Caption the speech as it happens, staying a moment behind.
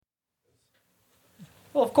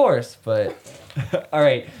Well, of course, but all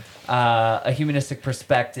right. A Humanistic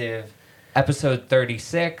Perspective, episode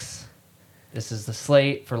 36. This is the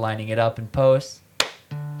slate for lining it up in post.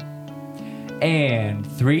 And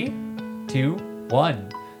 3, 2,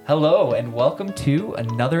 1. Hello, and welcome to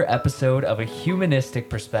another episode of A Humanistic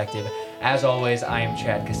Perspective. As always, I am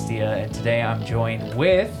Chad Castilla, and today I'm joined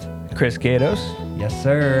with... Chris Gatos. Yes,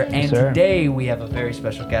 sir. And sir. Today we have a very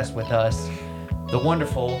special guest with us, the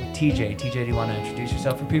wonderful TJ. TJ, do you want to introduce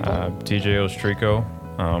yourself for people? Tj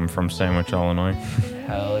Ostreko from Sandwich, Illinois.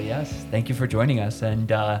 Hell yes. Thank you for joining us. And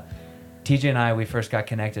TJ and I, we first got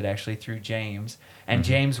connected actually through James. And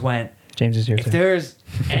James went, James is here if too. there's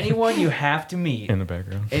anyone you have to meet, In the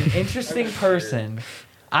background. an interesting person,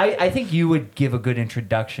 I think you would give a good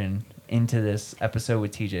introduction into this episode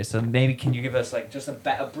with TJ. So maybe can you give us like just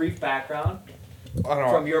a brief background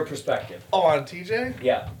from your perspective? Oh, on TJ?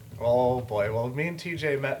 Yeah. Oh boy. Well, me and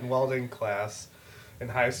TJ met in welding class in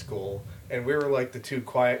high school, and we were like the two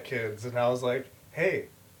quiet kids. And I was like, "Hey,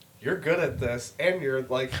 you're good at this, and you're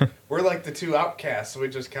like, we're like the two outcasts." So we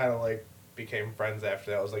just kind of like became friends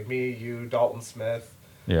after that. It was like me, you, Dalton Smith,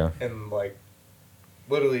 Yeah. and like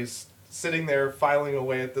literally sitting there filing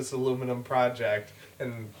away at this aluminum project,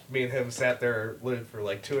 and me and him sat there literally for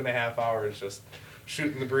like 2.5 hours just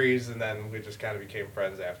shooting the breeze, and then we just kind of became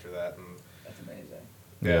friends after that. And That's amazing.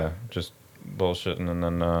 Yeah, just bullshitting and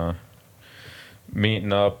then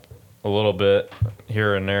meeting up a little bit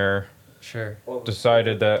here and there. Sure. well,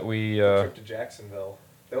 Decided that we... the trip to Jacksonville.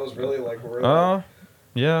 That was really like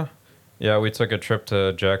yeah. Yeah, we took a trip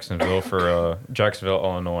to Jacksonville for Jacksonville,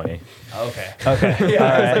 Illinois. Okay. Okay. Yeah,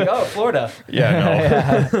 All I was right. like, oh, Florida.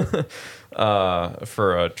 Yeah, no.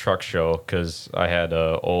 For a truck show, because I had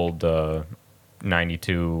a old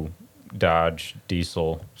 92 Dodge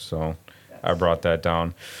diesel, so I brought that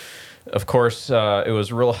down. Of course, it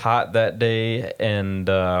was real hot that day, and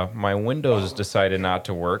my windows decided not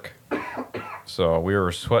to work. So we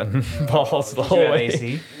were sweating balls the Did whole you have way.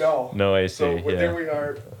 AC? No AC, So yeah. there we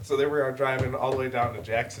are. So there we are driving all the way down to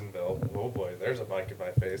Jacksonville. Oh boy, there's a mic in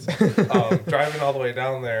my face. Driving all the way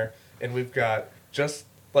down there, and we've got just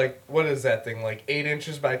like, what is that thing? Like 8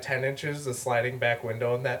 inches by 10 inches, the sliding back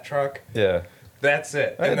window in that truck. Yeah. That's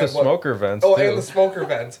it. I had then the smoker vents, Oh, too. and the smoker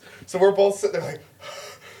vents. So we're both sitting there like,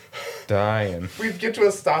 Dying. we'd get to a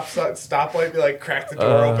stoplight, be like, crack the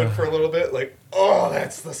door open for a little bit, like, oh,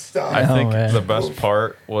 that's the stuff. I think man. the best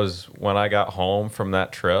part was when I got home from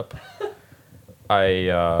that trip,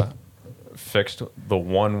 I fixed the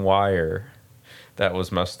one wire that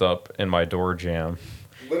was messed up in my door jamb.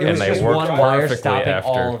 It Literally, was they just worked one wire perfectly stopping after.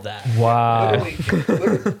 all of that. Wow.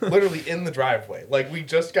 literally in the driveway. Like, we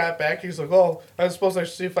just got back. He's like, oh, I suppose I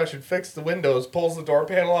should see if I should fix the windows. Pulls the door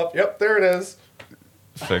panel up. Yep, there it is.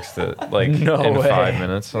 Fixed it like No in way. 5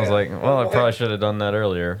 minutes. I was Yeah. like, well, I probably should have done that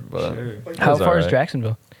earlier, but Like, How was far is alright.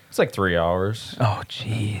 Jacksonville? it's like 3 hours. Oh,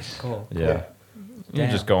 jeez. Cool. Yeah. You're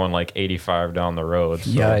Damn. just going like 85 down the road.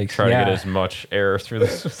 So Yikes, try to get yeah. as much air through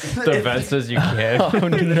the vents as you can. Oh,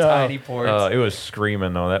 no. Tiny ports. It was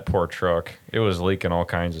screaming though, that poor truck. It was leaking all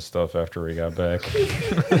kinds of stuff after we got back.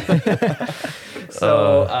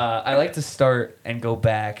 So I like to start and go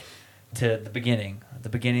back to the beginning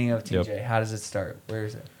of TJ. Yep. How does it start? Where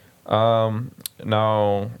is it?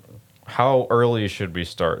 Now, how early should we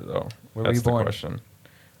start though? Where were That's you the born? question.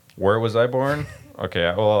 Where was I born?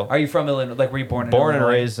 Okay, well, Are you from Illinois? Like, were you born in born and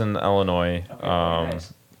Illinois? raised in Illinois. Okay,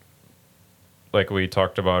 nice. Like we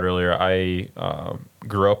talked about earlier, I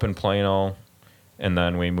grew up in Plano, and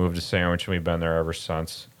then we moved to Sandwich, and we've been there ever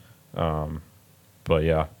since. But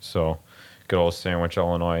yeah, so good old Sandwich,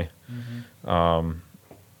 Illinois. What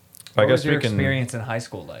I guess was your we can. experience in high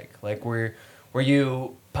school like? Like, were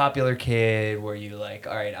you popular kid? Were you like,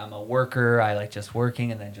 all right, I'm a worker. I like just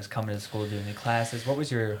working and then just coming to school doing the classes. What was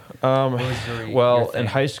your? What was your Well, thing? in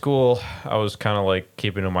high school, I was kind of like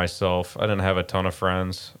keeping to myself. I didn't have a ton of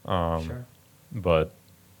friends, Sure. but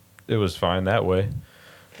it was fine that way.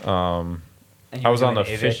 And you I were was on the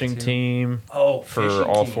doing AVIC fishing too? team Oh, for fishing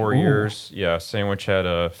all team. 4 Ooh. years. Yeah, Sandwich had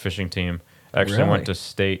a fishing team. Actually Really? went to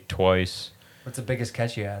state twice. What's the biggest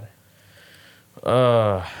catch you had?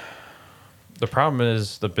 The problem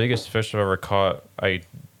is the biggest fish I've ever caught, I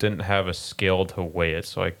didn't have a scale to weigh it,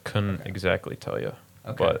 so I couldn't exactly tell you.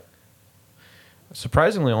 Okay. But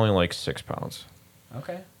surprisingly only like 6 pounds,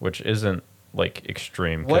 Okay. which isn't like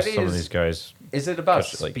extreme What because some of is- these guys... Is it about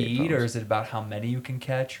Catch it like 8 speed, or pounds. is it about how many you can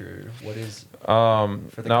catch, or what is? Now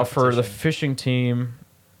for the competition? fishing team,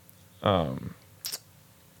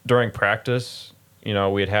 during practice, you know,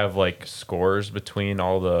 we'd have like scores between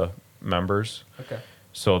all the members. Okay.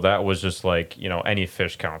 So that was just like, you know, any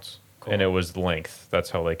fish counts. and it was length. That's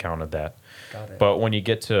how they counted that. Got it. But when you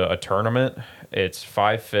get to a tournament, it's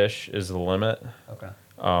 5 fish is the limit. Okay.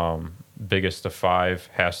 Biggest of 5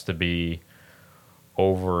 has to be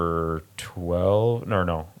over 12.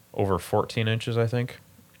 No, over 14 inches, I think.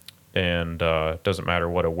 And doesn't matter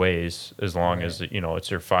what it weighs, as long as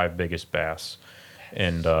it's your 5 biggest bass.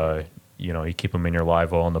 And you keep them in your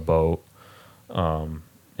live well on the boat, and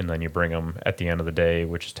then you bring them at the end of the day,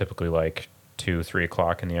 which is typically like 2-3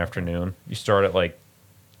 o'clock in the afternoon. You start at like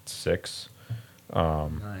 6.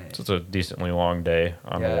 Nice. So it's a decently long day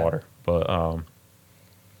on the water. But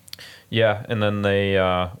and then they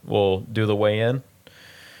will do the weigh-in,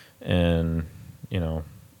 and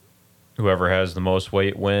whoever has the most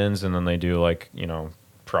weight wins, and then they do like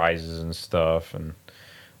prizes and stuff. And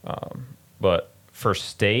but for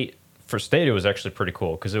state it was actually pretty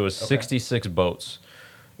cool because it was 66 boats,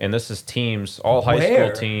 and this is teams, all high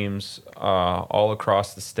school teams, all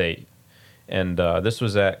across the state. And this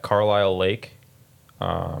was at Carlisle Lake.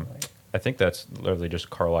 I think that's literally just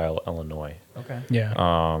Carlisle, Illinois. Okay. Yeah.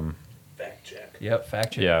 Fact check. Yep.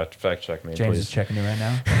 Fact check. Yeah, fact check me, James please. is checking it right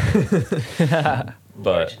now.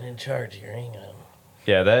 But in charge here, hang on.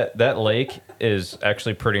 yeah, that lake is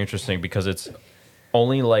actually pretty interesting because it's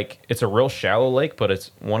only it's a real shallow lake, but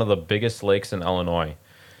it's one of the biggest lakes in Illinois.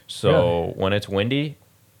 So when it's windy,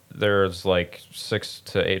 there's like 6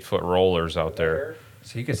 to 8 foot rollers out there.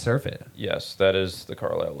 So you could surf it. Yes, that is the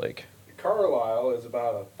Carlisle Lake. Carlisle is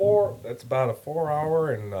about a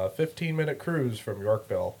 4-hour and 15-minute cruise from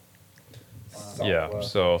Yorkville.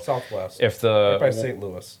 So southwest. If right by St.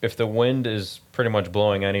 Louis. If the wind is pretty much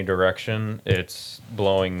blowing any direction, it's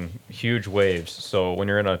blowing huge waves. So when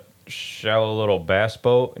you're in a shallow little bass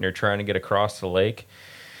boat and you're trying to get across the lake,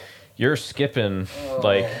 you're skipping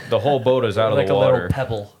like the whole boat is out of the water. Like a little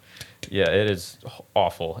pebble. Yeah, it is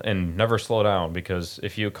awful. And never slow down, because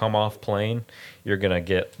if you come off plane, you're going to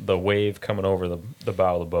get the wave coming over the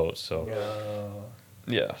bow of the boat. So,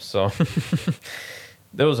 so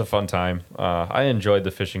it was a fun time. I enjoyed the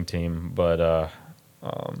fishing team, but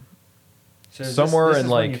So somewhere this in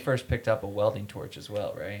is like... when you first picked up a welding torch as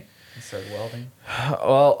well, right? And started welding?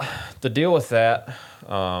 Well, the deal with that,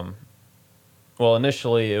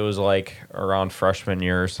 initially it was like around freshman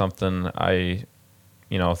year or something. I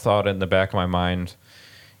thought in the back of my mind,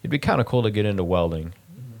 it'd be kind of cool to get into welding.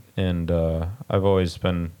 And I've always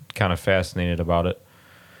been kind of fascinated about it.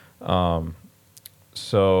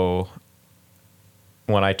 So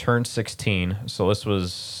when I turned 16, so this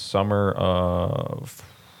was summer of...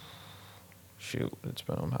 it's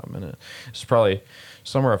been a minute. It's probably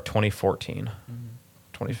summer of 2014,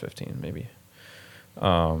 2015 maybe.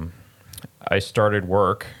 I started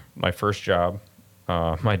work, my first job.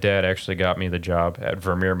 My dad actually got me the job at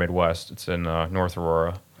Vermeer Midwest. It's in North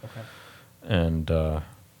Aurora. Okay. And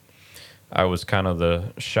I was kind of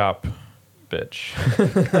the shop bitch.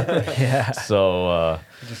 Yeah. So...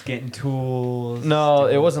 just getting tools? No,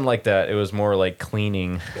 it wasn't like that. It was more like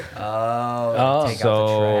cleaning. Take out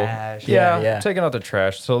the trash. Yeah. Taking out the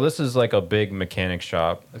trash. So this is like a big mechanic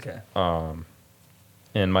shop. Okay.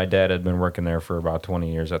 And my dad had been working there for about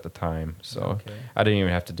 20 years at the time. So I didn't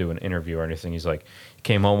even have to do an interview or anything. He's like, he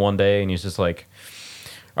came home one day and he's just like,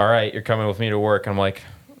 all right, you're coming with me to work. I'm like,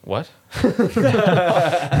 what?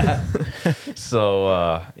 So,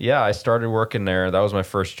 I started working there. That was my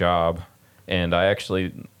first job. And I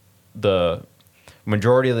actually, the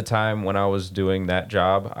majority of the time when I was doing that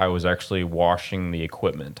job, I was actually washing the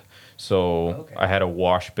equipment. So I had a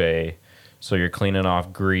wash bay. So you're cleaning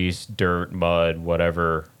off grease, dirt, mud,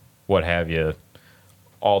 whatever, what have you,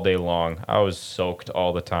 all day long. I was soaked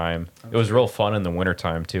all the time. It was real fun in the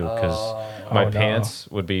wintertime, too, because my pants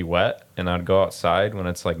would be wet, and I'd go outside when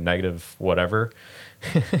it's like negative whatever.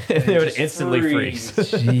 They would instantly freeze.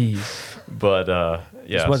 Jeez. But,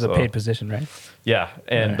 This was a paid position, right? Yeah,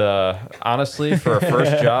 and honestly, for a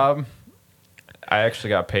first job, I actually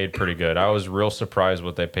got paid pretty good. I was real surprised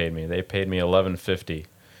what they paid me. They paid me $11.50.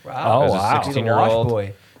 Wow. As a Wow. 16-year-old.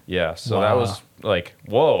 Boy. Yeah, so that was like,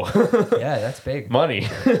 whoa. Yeah, that's big. Money.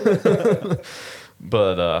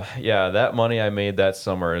 But, that money I made that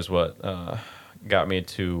summer is what got me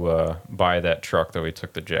to buy that truck that we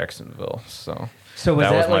took to Jacksonville. So was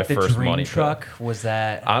that my like the first dream money truck? Was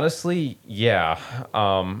that... Honestly, yeah.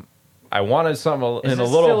 I wanted something Is in it a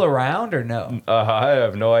little... still around or no? I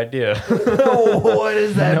have no idea. What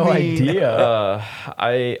does that No mean? idea.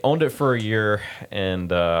 I owned it for a year,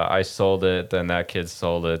 and I sold it. Then that kid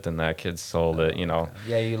sold it. Then that kid sold it.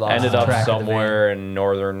 Yeah, you lost Ended track up of the somewhere in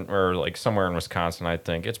northern, or like somewhere in Wisconsin. I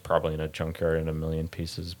think it's probably in a junkyard in a million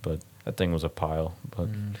pieces. But that thing was a pile. But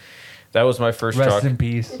That was my first truck. Rest in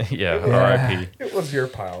peace. Yeah, R.I.P. It was your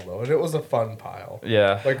pile though, and it was a fun pile.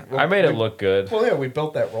 Yeah, I made it look good. Well, yeah, we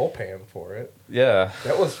built that roll pan for it. Yeah,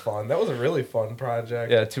 that was fun. That was a really fun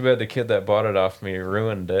project. Yeah, too bad the kid that bought it off me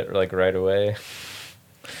ruined it like right away.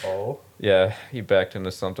 Oh. Yeah, he backed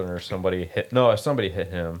into something or somebody hit. No, somebody hit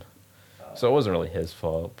him. So it wasn't really his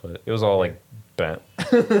fault, but it was all like bent.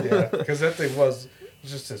 Yeah, because that thing was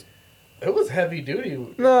just this. It was heavy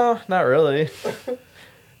duty. No, not really.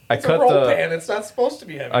 It's a roll pan. It's not supposed to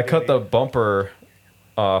be heavy. I cut the bumper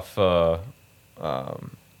off. I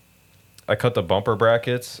cut the bumper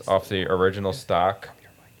brackets off the original stock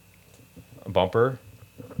bumper,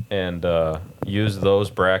 and used those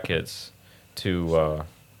brackets to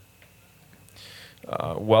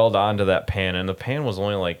weld onto that pan. And the pan was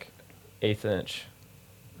only like 1/8 inch,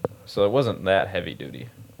 so it wasn't that heavy duty.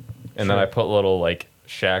 And then I put little like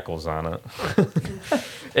shackles on it.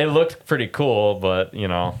 It looked pretty cool, but you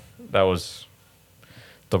know, that was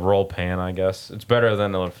the roll pan, I guess. It's better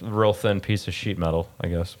than a real thin piece of sheet metal, I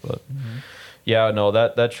guess. But yeah, no,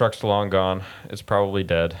 that truck's long gone. It's probably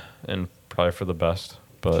dead, and probably for the best.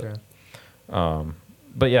 But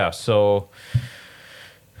but yeah, so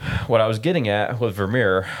what I was getting at with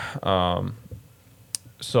Vermeer,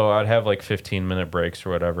 so I'd have like 15-minute breaks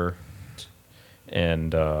or whatever,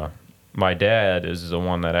 and my dad is the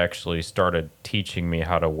one that actually started teaching me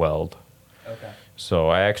how to weld. Okay. So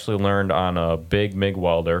I actually learned on a big MIG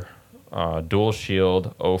welder, dual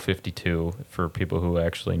shield 052, for people who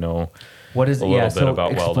actually know what is a little bit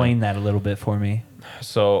about welding. Explain that a little bit for me.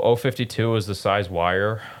 So 052 is the size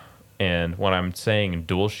wire, and when I'm saying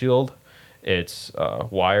dual shield, it's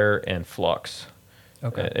wire and flux.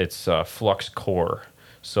 Okay. It's flux core.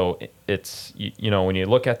 So it's, you know, when you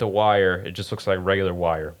look at the wire, it just looks like regular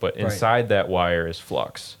wire, but inside that wire is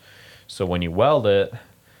flux. So when you weld it,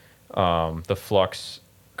 the flux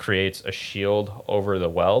creates a shield over the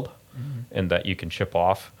weld, and that you can chip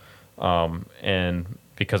off. And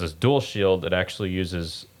because it's dual shield, it actually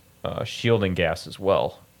uses shielding gas as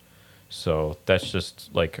well. So that's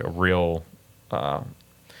just like a real,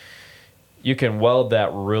 you can weld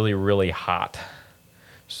that really, really hot.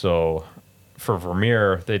 So for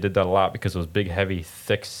Vermeer, they did that a lot because it was big, heavy,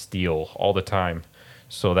 thick steel all the time.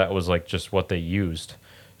 So that was like just what they used.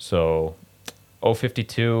 So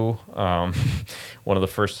 052, one of the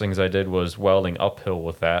first things I did was welding uphill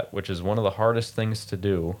with that, which is one of the hardest things to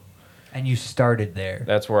do. And you started there.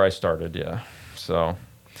 That's where I started, yeah. So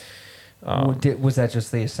was that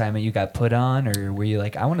just the assignment you got put on, or were you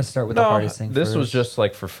like, I want to start with the hardest thing this first? Was just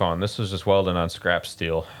like for fun. This was just welding on scrap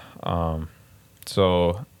steel.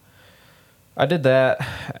 So I did that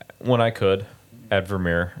when I could at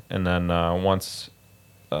Vermeer, and then once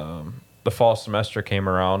the fall semester came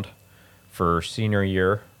around for senior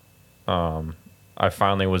year, I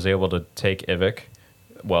finally was able to take IVIC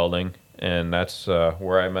welding, and that's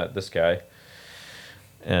where I met this guy.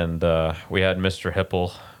 And we had Mr.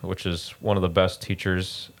 Hipple, which is one of the best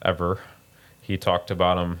teachers ever. He talked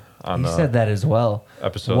about him on He said that as well.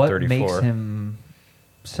 Episode what 34. What makes him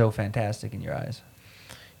so fantastic in your eyes?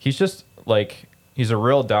 He's just like, he's a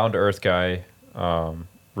real down-to-earth guy,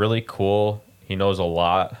 really cool. He knows a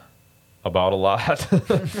lot about a lot.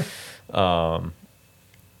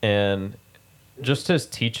 And just his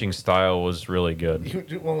teaching style was really good.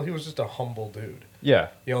 He was just a humble dude. Yeah.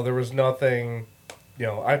 You know, there was nothing, you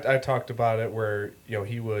know, I talked about it where, you know,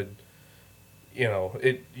 he would, you know,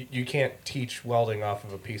 you can't teach welding off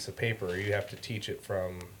of a piece of paper. You have to teach it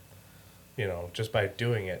from, you know, just by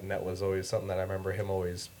doing it. And that was always something that I remember him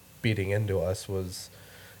always beating into us was,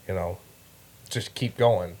 you know, just keep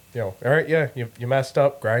going. You know, all right, yeah, you messed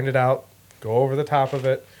up, grind it out, go over the top of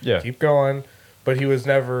it, keep going. But he was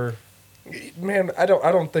never, man, I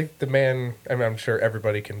don't think the man, I mean, I'm sure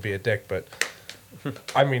everybody can be a dick, but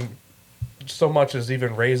I mean, so much as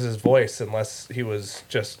even raise his voice unless he was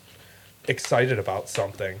just excited about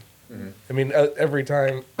something. Mm-hmm. I mean, every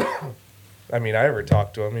time, I mean, I ever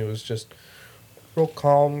talked to him, he was just real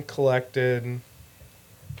calm, collected,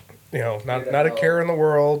 you know, not a care in the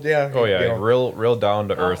world. Yeah. Oh yeah, you know. real down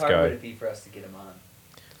to earth guy. How hard would it be for us to get him on?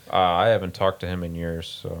 I haven't talked to him in years,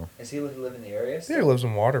 so. Does he live in the area still? Yeah, he lives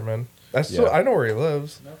in Waterman. I know where he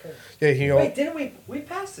lives. Okay. Yeah, Wait, didn't we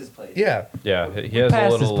passed his place? Yeah. Yeah, he has a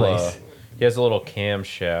little. He has a little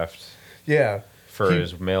camshaft. Yeah. For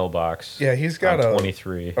his mailbox. Yeah, he's got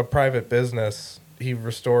 23. a private business. He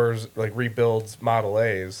restores, like, rebuilds Model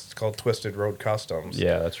A's. It's called Twisted Road Customs.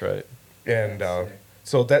 Yeah, that's right. And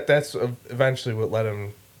so that's eventually what led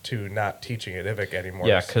him to not teaching at IVIC anymore.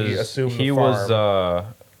 Yeah, because he was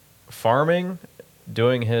farming,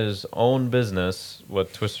 doing his own business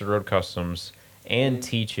with Twisted Road Customs, and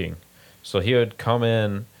teaching. So he would come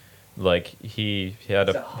in, like he had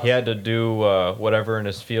to do whatever in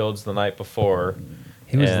his fields the night before.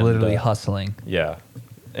 He was literally hustling. Yeah,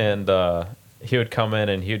 and he would come in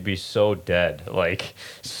and he would be so dead, like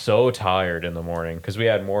so tired in the morning because we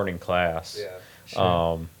had morning class. Yeah.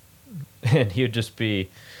 Sure. And he would just be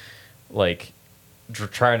like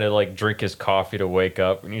trying to like drink his coffee to wake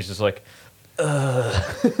up, and he's just like,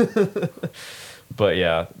 ugh. But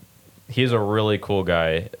yeah, he's a really cool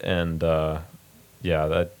guy, and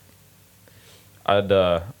yeah,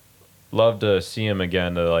 I'd love to see him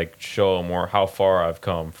again to like show him more how far I've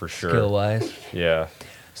come for sure. Skill wise. Yeah.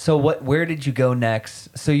 So where did you go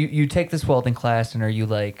next? So you take this welding class, and are you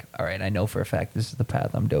like, all right, I know for a fact this is the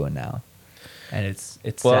path I'm doing now, and it's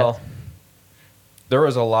well, set? There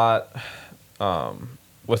was a lot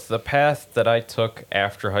with the path that I took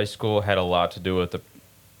after high school had a lot to do with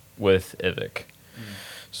IVIC.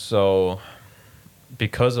 So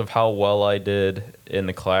because of how well I did in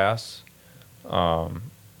the class, I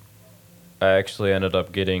actually ended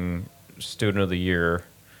up getting Student of the Year.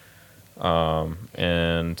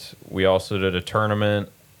 And we also did a tournament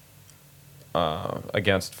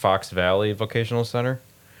against Fox Valley Vocational Center,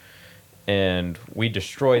 and we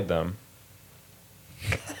destroyed them.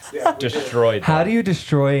 Yeah, destroyed them. How do you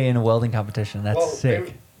destroy in a welding competition? That's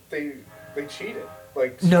sick. They cheated.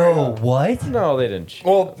 Like no, what? No, they didn't cheat.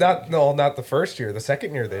 Well, not the first year. The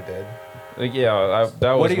second year they did. Yeah,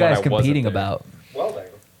 that was. What are you guys when I competing wasn't there. about? Welding.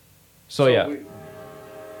 So yeah.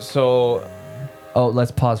 Oh,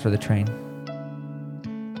 let's pause for the train.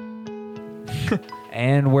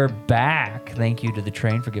 And we're back. Thank you to the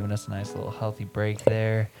train for giving us a nice little healthy break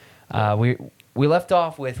there. We left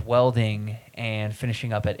off with welding and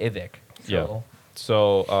finishing up at IVIC. Yeah.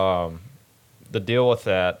 So the deal with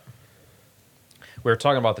that, we were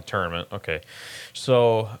talking about the tournament. Okay.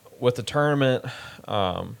 So with the tournament,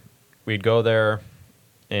 we'd go there,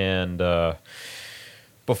 and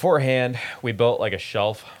beforehand we built like a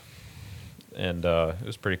shelf, and it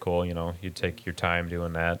was pretty cool. You know, you'd take your time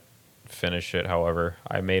doing that, finish it. However,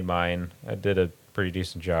 I made mine. I did a pretty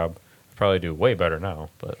decent job. Probably do way better now,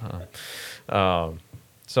 but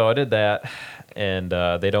so I did that, and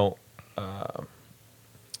they don't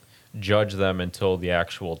judge them until the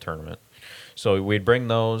actual tournament. So we'd bring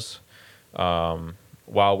those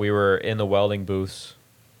while we were in the welding booths.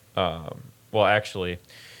 Well, actually,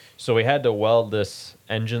 so we had to weld this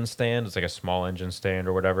engine stand. It's like a small engine stand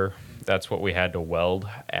or whatever. That's what we had to weld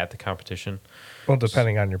at the competition. Well,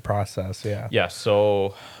 depending on your process, yeah. Yeah,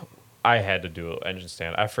 so I had to do an engine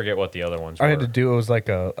stand. I forget what the other ones were. I had to do, it was like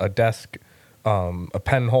a desk, a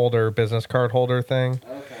pen holder, business card holder thing.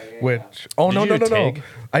 Okay. Which, no.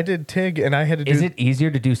 I did TIG, and I had to do... Is it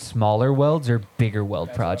easier to do smaller welds or bigger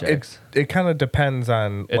weld projects? It kind of depends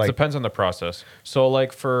on... It depends on the process. So,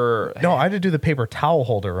 like, for... No, I had to do the paper towel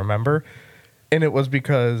holder, remember? And it was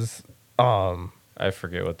because... I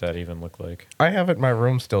forget what that even looked like. I have it in my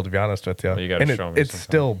room still, to be honest with you. Well, you got to show me. It's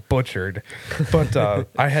still butchered. But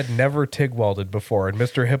I had never TIG welded before. And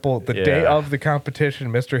Mr. Hipple, the day of the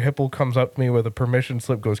competition, Mr. Hipple comes up to me with a permission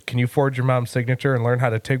slip, goes, "Can you forge your mom's signature and learn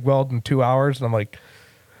how to TIG weld in 2 hours?" And I'm like,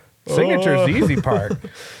 "Signature's the easy part."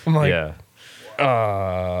 I'm like,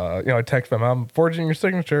 I text my mom, "Forging your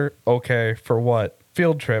signature." "Okay, for what?"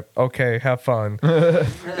 "Field trip." "Okay, have fun."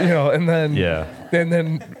 And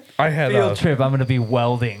then I had field trip. I'm going to be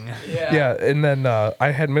welding. Yeah, and then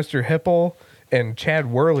I had Mr. Hipple and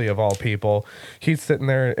Chad Worley of all people. He's sitting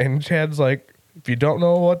there, and Chad's like, "If you don't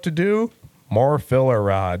know what to do, more filler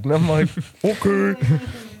rod." And I'm like,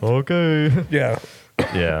 okay. Yeah.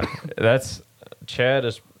 Yeah, Chad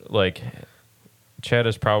is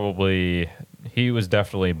probably, he was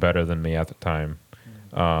definitely better than me at the time.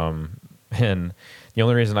 And the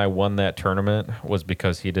only reason I won that tournament was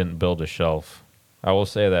because he didn't build a shelf. I will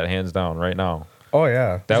say that hands down right now. Oh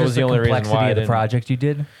yeah, that was the only reason why of the project you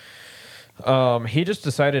did. He just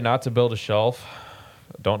decided not to build a shelf.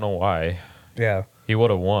 Don't know why. Yeah, he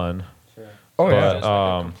would have won. Sure. Oh yeah, just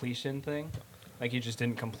like a completion thing. Like he just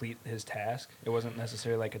didn't complete his task. It wasn't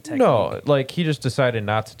necessarily like a technique. No, like he just decided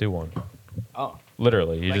not to do one. Oh,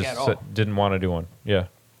 literally, he just didn't want to do one. Yeah.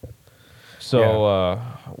 So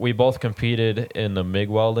we both competed in the MIG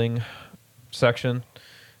welding section.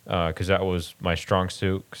 Because that was my strong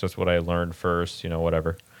suit, because that's what I learned first,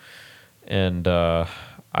 whatever. And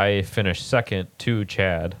I finished second to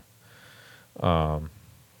Chad. And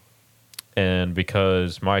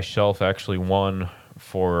because my shelf actually won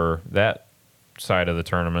for that side of the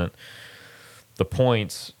tournament, the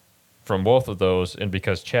points from both of those, and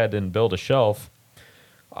because Chad didn't build a shelf,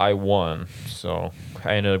 I won. So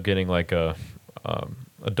I ended up getting like a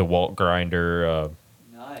DeWalt grinder,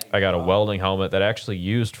 I got a welding helmet that I actually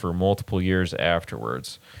used for multiple years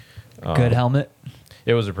afterwards. Good helmet?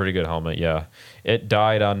 It was a pretty good helmet, yeah. It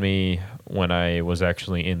died on me when I was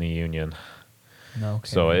actually in the Union. No. Okay.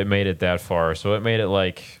 So it made it that far. So it made it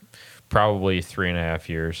like probably 3.5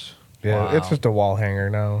 years. Yeah, Wow. it's just a wall hanger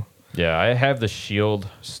now. Yeah, I have the shield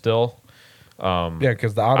still. Yeah,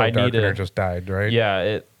 because the auto darkener just died, right?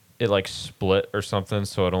 Yeah, it like split or something,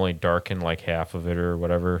 so it only darkened like half of it or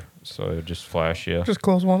whatever. So it would just flash you. Just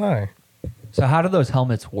close one eye. So how do those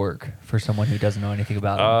helmets work for someone who doesn't know anything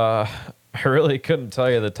about them? I really couldn't tell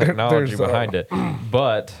you the technology behind it,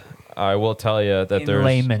 but I will tell you that In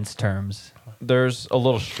layman's terms. there's a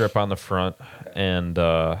little strip on the front, and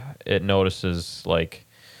it notices like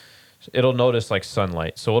it'll notice like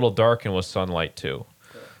sunlight, so it'll darken with sunlight too.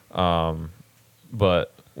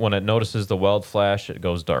 But when it notices the weld flash, it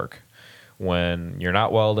goes dark. When you're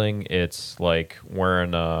not welding, it's like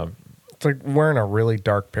wearing It's like wearing a really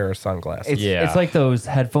dark pair of sunglasses. It's like those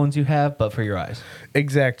headphones you have, but for your eyes.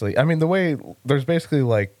 Exactly. I mean, the way there's basically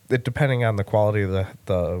like it, depending on the quality of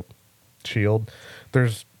the shield,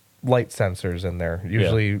 there's light sensors in there.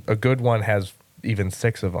 Usually, a good one has even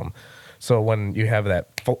 6 of them. So when you have that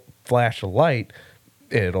flash of light,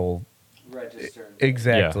 it'll Register.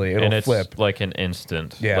 exactly and it'll it's flip. like an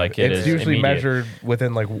instant. Yeah, like it it's is usually immediate. measured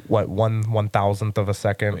within like what 1/1000th of a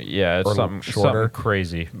second. Yeah, it's or something shorter.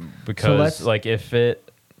 crazy because like if it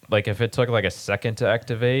took like a second to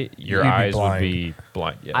activate, your You'd be eyes would blind. be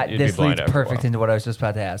blind. Yeah, you'd This be blind leads after a perfect while. into what I was just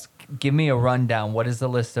about to ask. Give me a rundown. What is the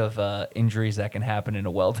list of injuries that can happen in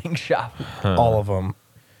a welding shop? All of them.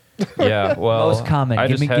 Yeah, well, Most common. I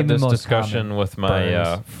Give just me- had give me this most discussion common. with my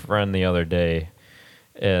Burns. friend the other day,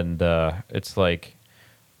 and it's like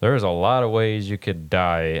there's a lot of ways you could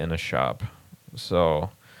die in a shop.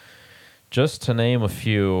 So, just to name a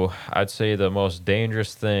few, I'd say the most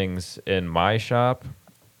dangerous things in my shop,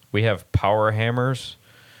 we have power hammers.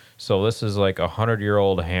 So this is like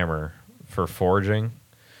 100-year-old hammer for forging.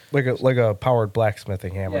 Like a powered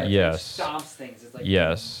blacksmithing hammer. Yes. Stomps things. It's like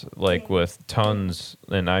Yes, like with tons,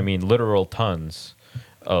 and I mean literal tons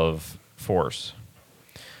of force.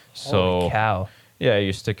 So Holy cow. yeah,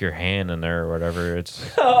 you stick your hand in there or whatever. It's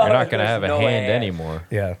Oh, you're not gonna there's have a no hand hand. anymore.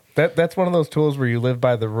 Yeah, that's one of those tools where you live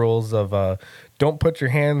by the rules of don't put your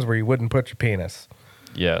hands where you wouldn't put your penis.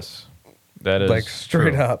 Yes, that is Like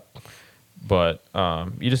straight true. up. But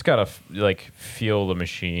you just gotta like feel the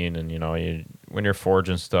machine, and when you're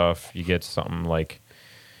forging stuff, you get something like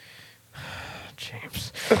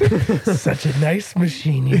James. Such a nice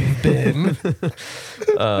machine you've been.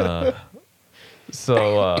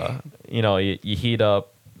 So you heat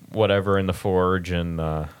up whatever in the forge, and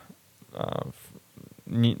the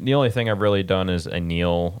only thing I've really done is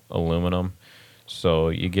anneal aluminum. So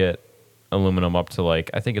you get aluminum up to I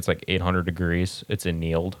think it's like 800 degrees. It's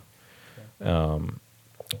annealed,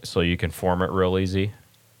 so you can form it real easy.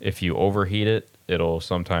 If you overheat it, it'll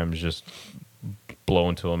sometimes just blow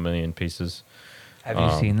into a million pieces. Have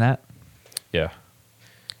you seen that? Yeah,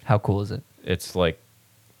 How cool is it?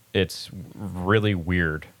 it's really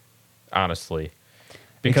weird, honestly,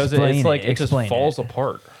 because Explain it's like it. it just Explain falls it.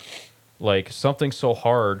 apart. Like something so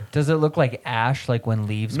hard. Does it look like ash, like when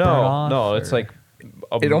leaves burn off? No, it's or- like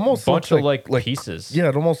a It almost bunch looks of like pieces. Yeah,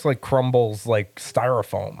 it almost like crumbles like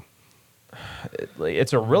styrofoam.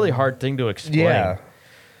 It's a really hard thing to explain. Yeah.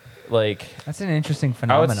 Like That's an interesting I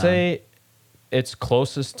phenomenon. would say it's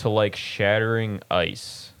closest to like shattering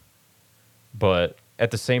ice, but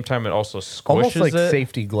at the same time it also squishes Almost like it.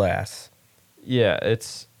 safety glass. Yeah,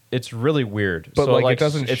 it's really weird. But So, like it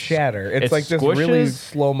doesn't shatter. It's it like this really squishes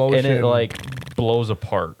slow motion. and it like blows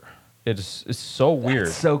apart. It's so weird.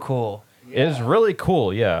 That's so cool. It is really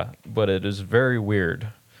cool, yeah, but it is very weird.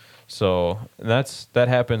 So that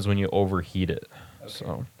happens when you overheat it. Okay.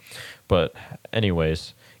 So, but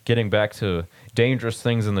anyways, getting back to dangerous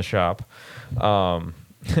things in the shop.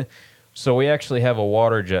 So we actually have a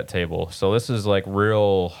water jet table. So this is like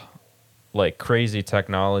real, like crazy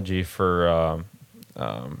technology for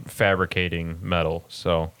fabricating metal.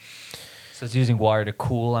 So it's using water to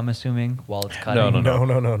cool, I'm assuming, while it's cutting.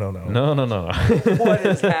 no. no. What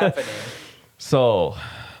is happening? So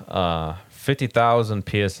 50,000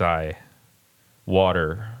 psi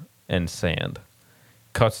water and sand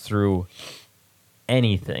cuts through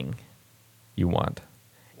anything you want.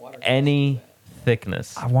 Any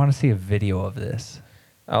thickness. I want to see a video of this.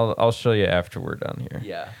 I'll show you afterward down here.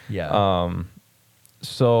 Yeah.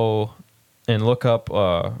 So, and look up,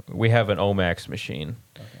 we have an Omax machine.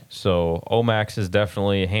 Okay. So Omax is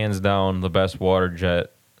definitely hands down the best water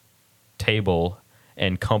jet table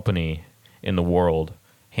and company in the world.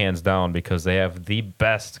 hands down, because they have the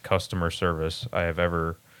best customer service I have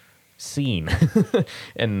ever seen.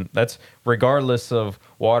 And that's regardless of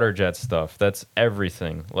water jet stuff. That's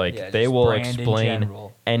everything. Like, Yeah, they just will brand in explain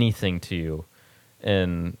general. anything to you.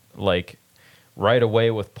 And like right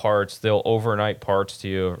away with parts, they'll overnight parts to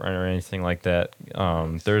you or anything like that.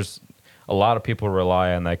 There's a lot of people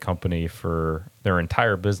rely on that company for their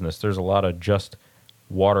entire business. There's a lot of just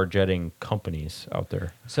water jetting companies out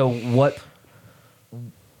there. So what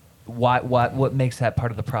makes that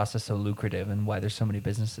part of the process so lucrative, and why there's so many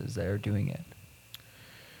businesses that are doing it?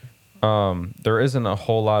 There isn't a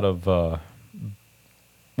whole lot of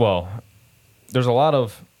there's a lot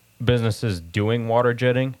of businesses doing water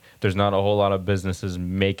jetting. There's not a whole lot of businesses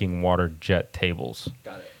making water jet tables.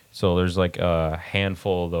 Got it. So there's like a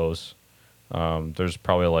handful of those. There's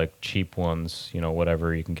probably like cheap ones,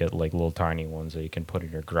 whatever. You can get like little tiny ones that you can put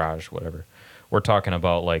in your garage, whatever. We're talking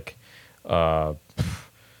about like a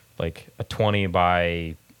 20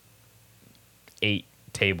 by 8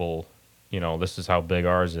 table. This is how big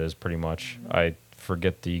ours is pretty much. I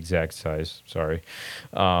forget the exact size. Sorry.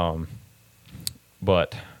 But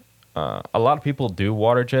a lot of people do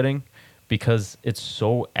water jetting because it's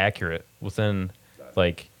so accurate within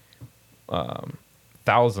like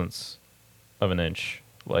thousandths of an inch.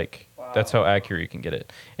 Like, that's how accurate you can get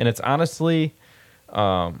it. And it's honestly,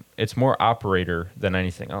 it's more operator than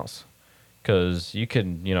anything else, because you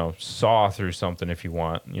can, saw through something if you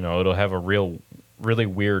want. It'll have a really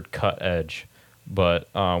weird cut edge. But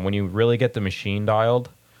when you really get the machine dialed,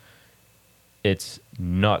 it's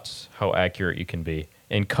nuts how accurate you can be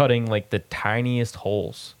in cutting like the tiniest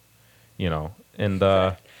holes, and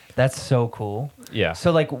That's so cool. yeah.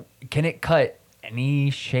 So like, can it cut any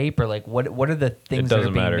shape, or like what are the things that are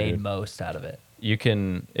doesn't being matter, made dude. most out of it?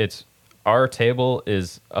 Our table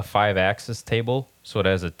is a 5-axis table, so it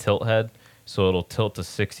has a tilt head, so it'll tilt to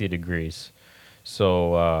 60 degrees.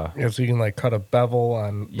 So so you can like cut a bevel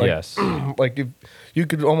on. Like, yes. like if you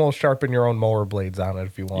could almost sharpen your own mower blades on it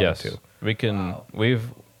if you wanted Yes, to. we can. Wow.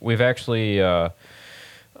 We've actually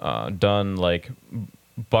done like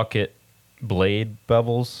bucket blade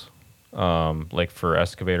bevels, like for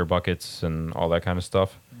excavator buckets and all that kind of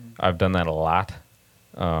stuff. I've done that a lot,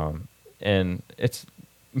 and it's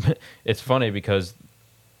it's funny because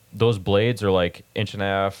those blades are like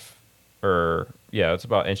 1.5 inch, or it's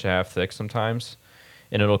about 1.5 inch thick sometimes,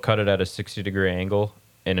 and it'll cut it at a 60-degree angle,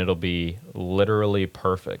 and it'll be literally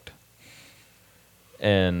perfect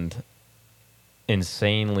and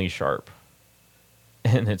insanely sharp.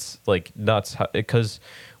 And it's like nuts, because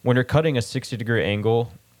when you're cutting a 60-degree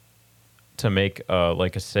angle to make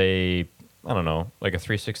like a, say, I don't know, like a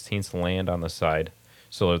 3/16 land on the side,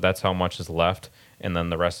 so that's how much is left, and then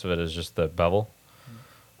the rest of it is just the bevel.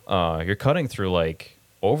 You're cutting through like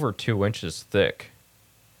over 2 inches thick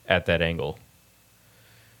at that angle.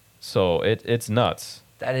 So it's nuts.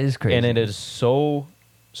 That is crazy. And it is so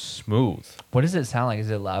smooth. What does it sound like? Is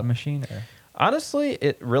it a loud machine, or? Honestly,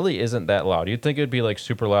 it really isn't that loud. You'd think it'd be like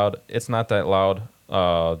super loud. It's not that loud.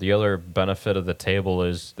 The other benefit of the table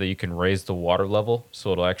is that you can raise the water level,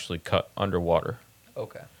 so it'll actually cut underwater.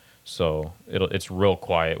 Okay. So it's real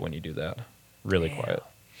quiet when you do that. Really Damn. quiet.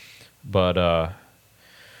 But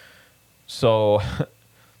so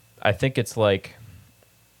I think it's like,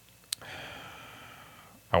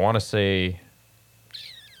 I want to say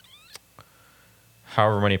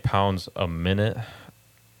however many pounds a minute.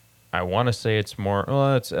 I want to say it's more.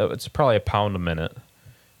 Well, it's probably a pound a minute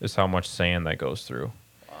is how much sand that goes through.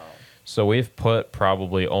 Wow. So we've put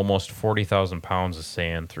probably almost 40,000 pounds of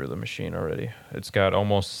sand through the machine already. It's got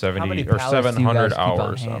almost 70 or 700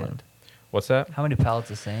 hours on it. What's that? How many pallets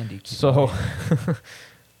of sand do you keep? So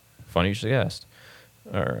funny you should ask.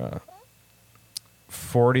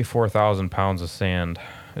 44,000 pounds of sand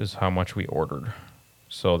is how much we ordered.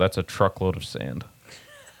 So that's a truckload of sand.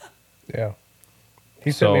 Yeah. He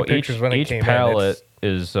sent me pictures when it came in. Each pallet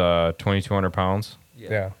is 2,200 pounds.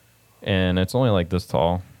 Yeah. And it's only like this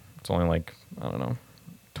tall. It's only like, I don't know,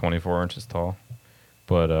 24 inches tall.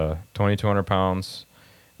 But 2,200 pounds,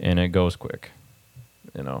 and it goes quick.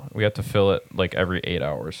 We have to fill it like every 8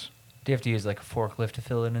 hours. Do you have to use like a forklift to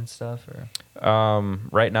fill it and stuff, or?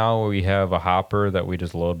 Right now we have a hopper that we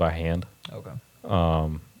just load by hand. Okay.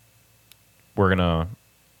 We're gonna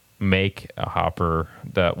make a hopper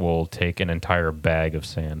that will take an entire bag of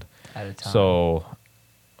sand At a time. So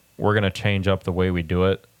we're gonna change up the way we do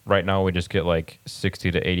it. Right now we just get like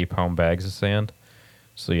 60 to 80 pound bags of sand.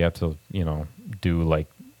 So you have to, do like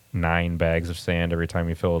 9 bags of sand every time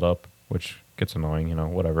you fill it up, which gets annoying,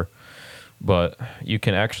 whatever. But you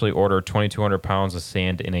can actually order 2,200 pounds of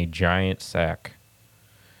sand in a giant sack.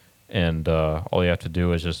 and all you have to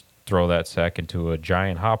do is just throw that sack into a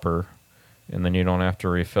giant hopper, and then you don't have to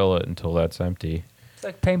refill it until that's empty. It's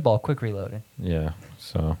like paintball, quick reloading. Yeah.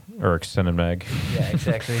 So, or extended mag. Yeah,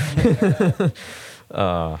 exactly.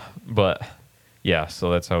 But yeah,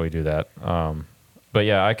 so that's how we do that. But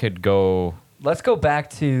yeah, I could go. Let's go back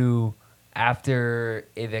to after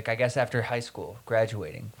IVIC, I guess after high school,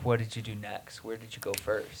 graduating. What did you do next? Where did you go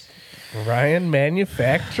first? Ryan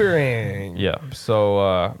Manufacturing. Yeah.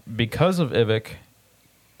 So because of IVIC,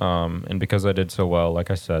 and because I did so well, like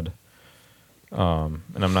I said, and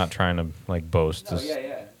I'm not trying to like boast. No, yeah.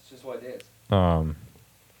 It's just what it is.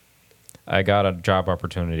 I got a job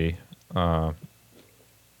opportunity.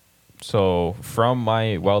 So from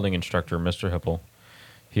my welding instructor, Mr. Hipple,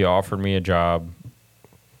 he offered me a job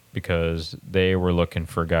because they were looking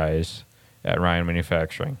for guys at Ryan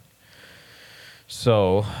Manufacturing.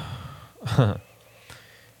 So,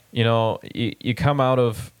 you come out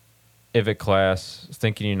of IVIC class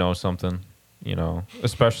thinking you know something,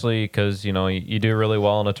 especially because, you do really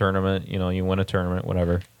well in a tournament, you win a tournament,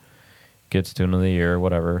 whatever. Get student of the year,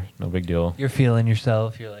 whatever, no big deal. You're feeling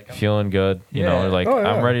yourself. You're like, Feeling good, Yeah. like Oh,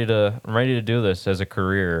 yeah. I'm ready to do this as a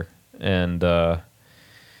career. And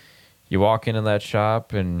you walk into that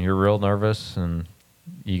shop and you're real nervous, and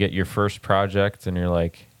you get your first project and you're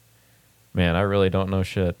like, man, I really don't know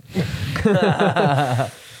shit.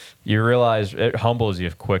 You realize it humbles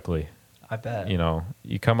you quickly. I bet.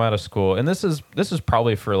 You come out of school, and this is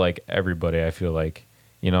probably for like everybody. I feel like,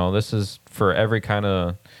 this is for every kind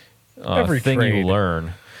of Every thing trade. you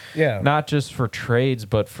learn. Yeah. Not just for trades,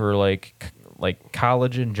 but for like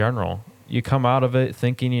college in general. You come out of it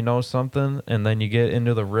thinking you know something, and then you get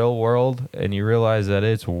into the real world and you realize that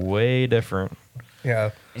it's way different.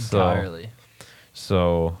 Yeah. Entirely.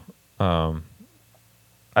 So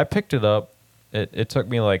I picked it up. It took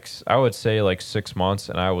me I would say 6 months,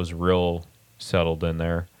 and I was real settled in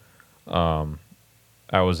there.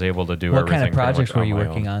 I was able to do What everything. kind of projects were you my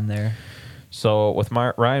working own. on there? So with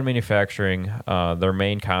my Ryan Manufacturing, their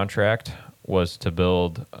main contract was to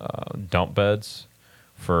build dump beds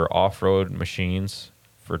for off-road machines,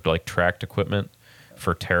 for like tracked equipment,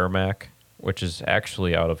 for Terramac, which is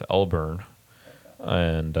actually out of Elburn,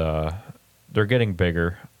 and they're getting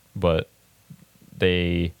bigger, but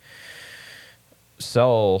they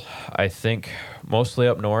sell, I think, mostly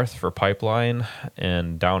up north for pipeline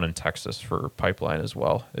and down in Texas for pipeline as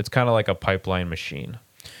well. It's kind of like a pipeline machine.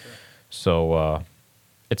 So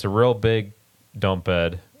it's a real big dump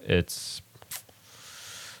bed. It's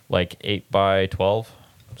like 8 by 12,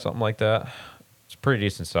 something like that. It's pretty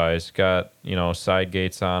decent size. Got, side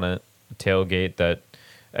gates on it, tailgate that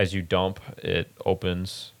as you dump, it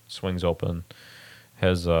opens, swings open.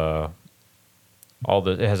 Has it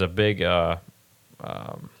has a big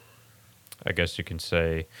I guess you can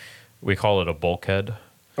say, we call it a bulkhead.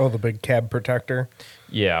 Oh, the big cab protector.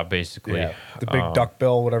 Yeah, basically. Yeah. The big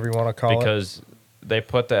duckbill, whatever you want to call it. Because they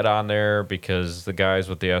put that on there because the guys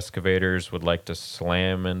with the excavators would like to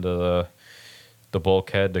slam into the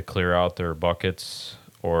bulkhead to clear out their buckets,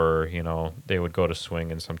 or, they would go to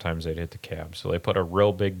swing and sometimes they'd hit the cab. So they put a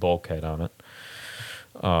real big bulkhead on it.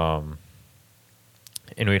 And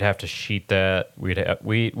we'd have to sheet that.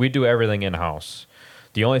 We'd do everything in-house.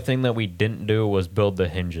 The only thing that we didn't do was build the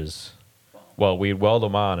hinges. Well, we'd weld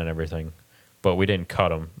them on and everything, but we didn't cut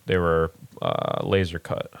them. They were laser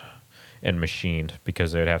cut and machined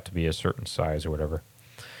because they'd have to be a certain size or whatever.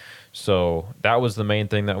 So that was the main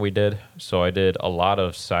thing that we did. So I did a lot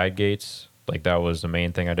of side gates. Like, that was the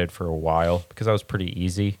main thing I did for a while because that was pretty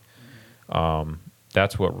easy.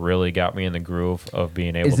 That's what really got me in the groove of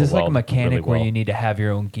being able to weld. Is this like a mechanic really well. where you need to have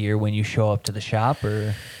your own gear when you show up to the shop,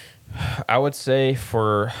 or? I would say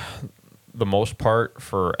for the most part,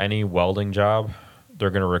 for any welding job, they're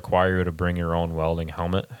going to require you to bring your own welding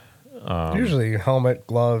helmet. Usually helmet,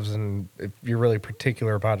 gloves, and if you're really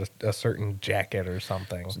particular about a certain jacket or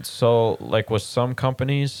something. So, like with some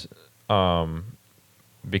companies,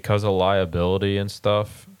 because of liability and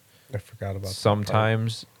stuff, I forgot about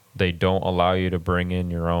sometimes they don't allow you to bring in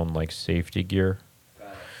your own like safety gear.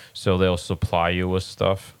 So they'll supply you with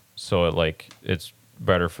stuff. So it's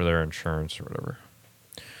better for their insurance or whatever.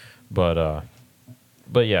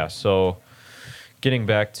 But yeah, so getting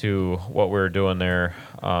back to what we were doing there,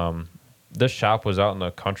 this shop was out in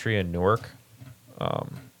the country in Newark,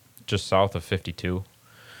 just south of 52.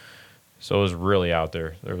 So it was really out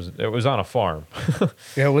there. It was on a farm.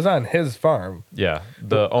 Yeah, it was on his farm. Yeah, On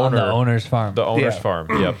the owner's farm. The owner's Yeah.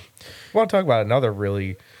 farm. Yep. I want to talk about another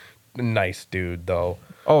really nice dude, though.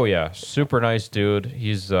 Oh yeah, super nice dude.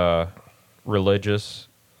 He's religious,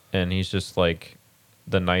 and he's just like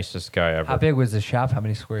the nicest guy ever. How big was the shop? How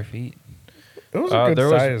many square feet? It was a good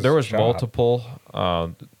size there was shop. multiple.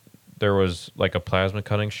 There was like a plasma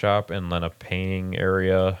cutting shop and then a painting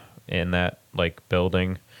area in that like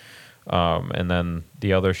building, and then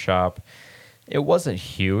the other shop. It wasn't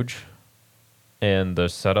huge, and the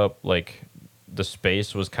setup, like the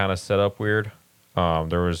space was kind of set up weird.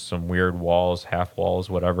 There was some weird walls, half walls,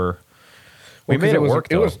 whatever. We made it work.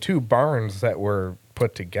 It was 2 barns that were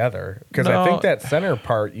put together because I No. think that center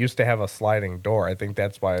part used to have a sliding door. I think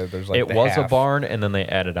that's why there's like It the was a half. barn, and then they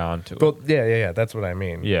added on to it. But yeah. That's what I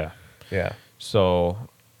mean. Yeah. Yeah. So,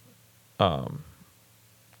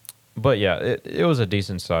 but yeah, it was a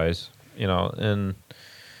decent size, you know, and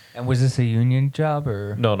And was this a union job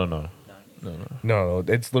or? no. No,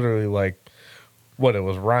 it's literally like what it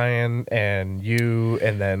was Ryan and you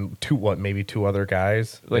and then maybe 2 other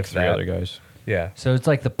guys. Like if 3 that. other guys. Yeah. So it's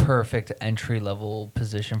like the perfect entry level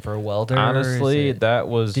position for a welder. Honestly, is it- that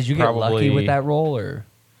was Did you get probably, lucky with that role or?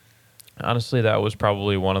 Honestly, that was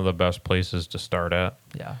probably one of the best places to start at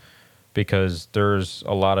Yeah. because there's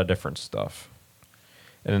a lot of different stuff.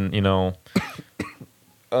 And, you know,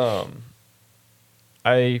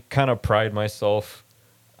 I kind of pride myself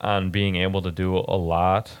on being able to do a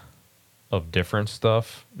lot of different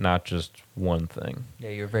stuff, not just one thing. Yeah,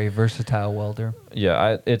 you're a very versatile welder.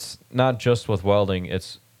 Yeah, it's not just with welding,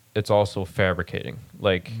 it's also fabricating.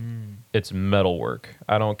 Like it's metal work.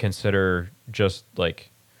 I don't consider just like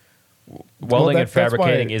welding and that's why-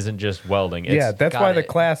 fabricating isn't just welding. It's, That's got why the it.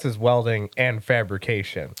 class is welding and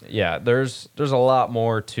fabrication. yeah, there's a lot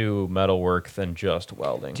more to metal work than just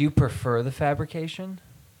welding. Do you prefer the fabrication?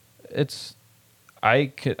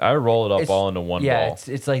 I roll it up It's- all into one yeah, ball.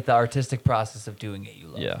 it's like the artistic process of doing it you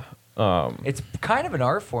love. Yeah. It's kind of an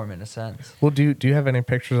art form in a sense. Well, do you have any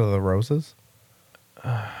pictures of the roses?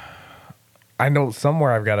 I know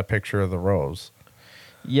somewhere I've got a picture of the rose.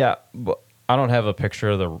 Yeah, but I don't have a picture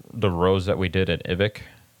of the rose that we did at Ivic.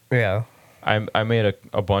 Yeah. I made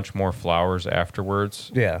a bunch more flowers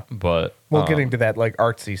afterwards. Yeah. But Well, getting to that like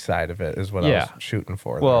artsy side of it is what I Yeah. was shooting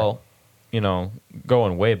for. well, you know,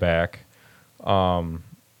 going way back, I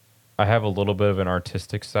have a little bit of an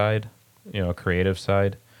artistic side, you know, creative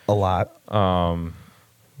side. there. A lot.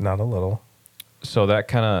 Not a little. So that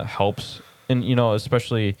kind of helps. And, you know,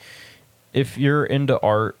 especially if you're into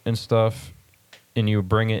art and stuff and you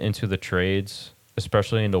bring it into the trades,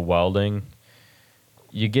 especially into welding,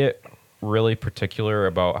 you get really particular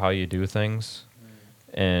about how you do things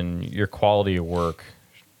and your quality of work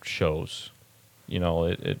shows. You know,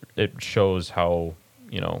 it shows how,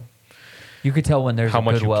 you know, You could tell when there's How a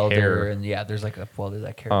much good you welder, care. and yeah, there's like a welder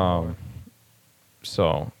that cares more.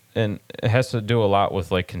 So, and it has to do a lot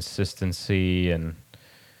with like consistency and,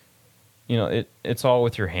 you know, it's all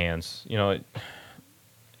with your hands. You know,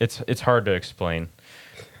 it's hard to explain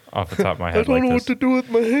off the top of my head. I don't like know this. what to do with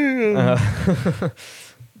my hands.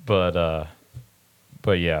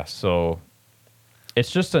 But yeah, so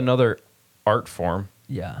it's just another art form.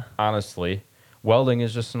 Yeah. Honestly, welding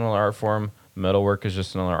is just another art form. Metalwork is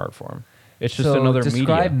just another art form. It's just So another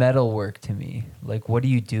describe medium. metalwork to me. Like, what are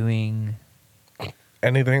you doing?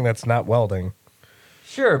 Anything that's not welding.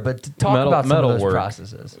 Sure, but talk about some of those metalwork.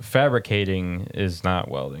 processes. Fabricating is not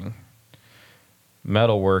welding.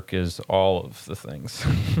 Metalwork is all of the things.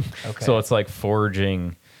 Okay. So it's like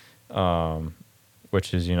forging,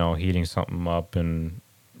 which is, you know, heating something up and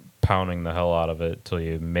pounding the hell out of it till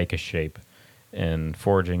you make a shape. And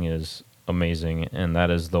forging is amazing, and that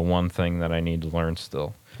is the one thing that I need to learn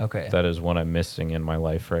still. Okay. That is what I'm missing in my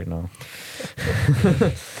life right now.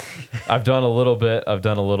 I've done a little bit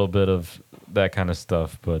of that kind of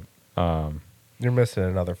stuff, but You're missing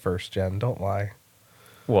another first gen. Don't lie.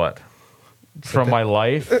 what? From my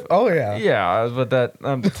life? Oh yeah. Yeah, but that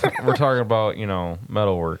we're talking about, you know,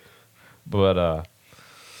 metalwork. But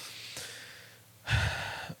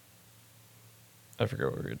I forget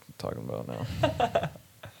what we were talking about now.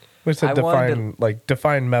 We said I wanted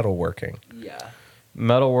define metalworking. Yeah.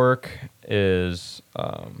 Metalwork is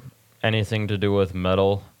anything to do with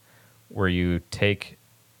metal where you take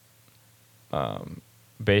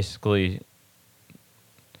basically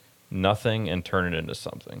nothing and turn it into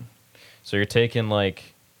something. So you're taking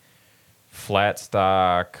like flat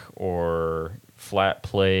stock or flat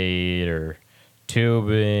plate or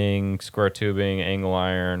tubing, square tubing, angle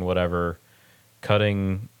iron, whatever,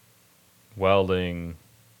 cutting, welding,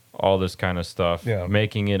 all this kind of stuff, Yeah.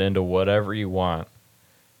 making it into whatever you want.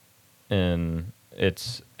 And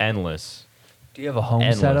it's endless. Do you have a home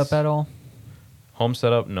Endless. setup at all? Home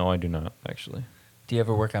setup? No, I do not, actually. Do you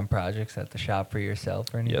ever work on projects at the shop for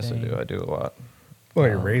yourself or anything? Yes, I do. I do a lot. Well,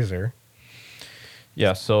 your razor.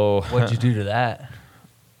 Yeah, so What'd you do to that?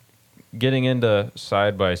 getting into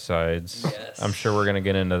side by sides. Yes. I'm sure we're gonna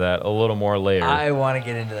get into that a little more later. I want to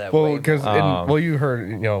get into that. Well, way because more. you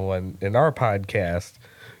heard, when in our podcast,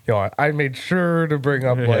 I made sure to bring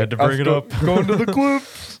up had to bring it up. going to the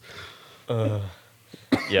clips.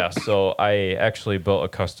 Yeah, so I actually built a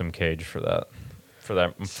custom cage for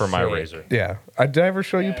my Sick. razor. Yeah, did I ever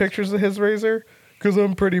show you pictures of his razor? Because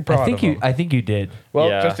I'm pretty proud of him. I think you did. Well,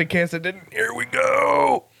 Yeah. just in case it didn't, here we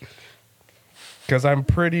go. Because I'm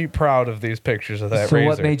pretty proud of these pictures of that So razor.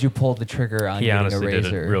 what made you pull the trigger on He getting a honestly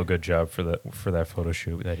razor? did a real good job for that photo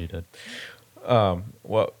shoot that he did.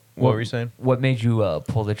 What were you saying? What made you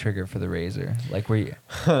pull the trigger for the razor? Like, were you?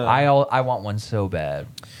 I want one so bad.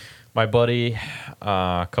 My buddy,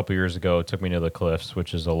 a couple years ago, took me to the Cliffs,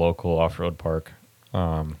 which is a local off-road park.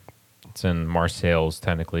 It's in Marseilles,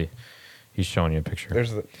 technically. He's showing you a picture.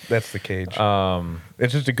 That's the cage.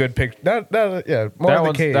 It's just a good picture. More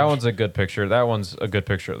the cage. That one's a good picture. That one's a good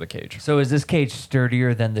picture of the cage. So is this cage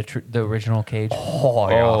sturdier than the original cage?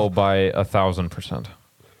 Oh, by 1,000%.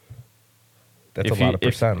 That's a lot of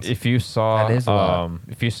percent. If you saw, That is a lot.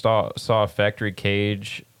 if you saw a factory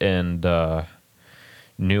cage and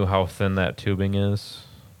knew how thin that tubing is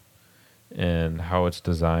and how it's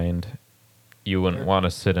designed, you wouldn't want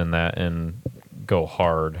to sit in that and go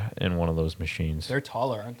hard in one of those machines. They're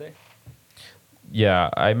taller, aren't they? Yeah,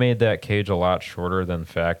 I made that cage a lot shorter than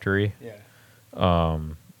factory. Yeah.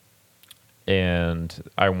 And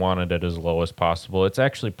I wanted it as low as possible. It's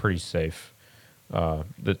actually pretty safe.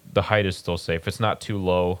 The height is still safe. It's not too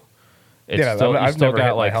low. It's I've still never got hit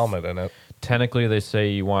my like helmet in it. technically they say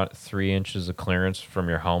you want 3 inches of clearance from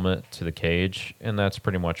your helmet to the cage, and that's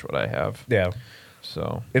pretty much what I have. Yeah.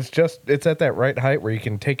 So It's at that right height where you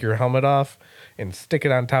can take your helmet off and stick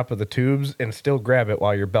it on top of the tubes and still grab it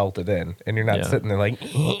while you're belted in, and you're not sitting there like.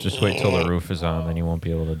 just wait till the roof is on, then you won't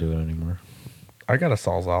be able to do it anymore. I got a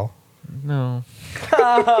Sawzall. No.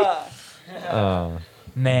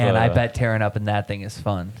 Man, But, I bet tearing up in that thing is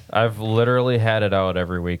fun. I've literally had it out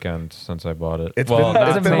every weekend since I bought it. It's well, been-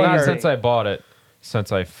 not, it's been like not our- since I bought it,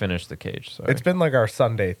 since I finished the cage. Sorry. It's been like our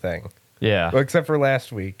Sunday thing, yeah. well, except for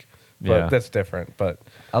last week. But Yeah. that's different. But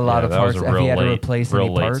A lot Yeah, of that was parts. a Have real you had to late- replace real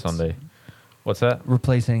any late parts? Sunday. What's that?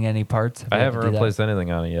 Replacing any parts? Have I you had haven't to do that? replaced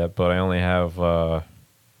anything on it yet, but I only have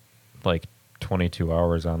like 22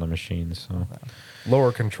 hours on the machine. So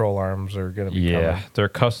lower control arms are going to be yeah, coming. they're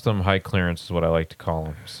custom high clearance is what I like to call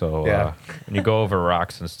them. So Yeah. when you go over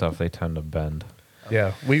rocks and stuff, they tend to bend.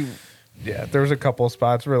 Yeah, there was a couple of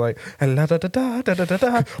spots where like la da da da da da da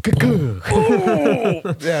da. Oh!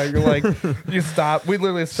 Yeah, you're like you stop. We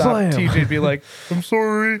literally stopped. Slam. TJ'd be like, "I'm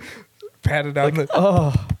sorry," patted on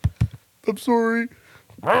the. I'm sorry.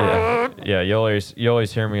 Yeah. You always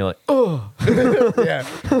hear me like, Yeah,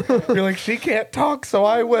 you're like she can't talk, so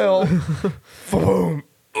I will. Boom.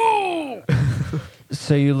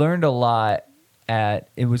 So you learned a lot at.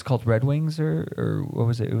 It was called Red Wings, or what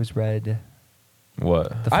was it? It was Red. what?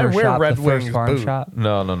 The first I wear shop, Red the first Wings farm boots. shop.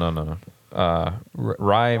 No.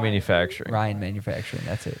 Rye Manufacturing. Ryan Manufacturing.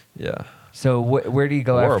 That's it. Yeah. So where do you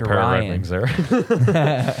go Or a after pair of Red Ryan? Wings there.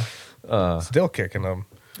 Still kicking them.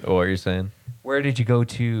 What are you saying? Where did you go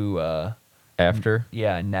to? After?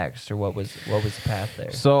 Next, or what was the path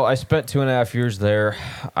there? So I spent 2.5 years there.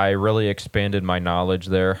 I really expanded my knowledge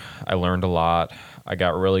there. I learned a lot. I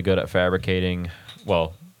got really good at fabricating.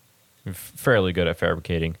 Well, fairly good at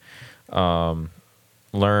fabricating. Learned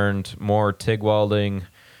more TIG welding.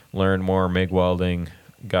 Learned more MIG welding.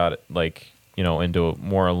 Got into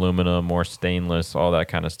more aluminum, more stainless, all that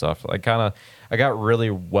kind of stuff. I got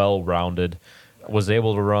really well rounded. Was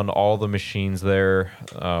able to run all the machines there.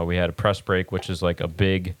 We had a press brake, which is like a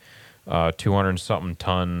big 200-something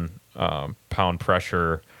ton pound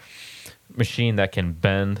pressure machine that can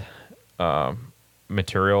bend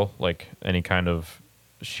material, like any kind of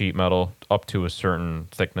sheet metal, up to a certain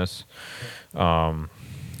thickness.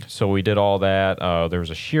 So we did all that. There was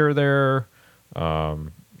a shear there, a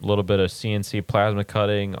little bit of CNC plasma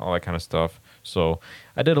cutting, all that kind of stuff. So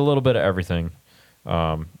I did a little bit of everything.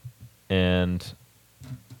 And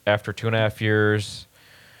after 2.5 years,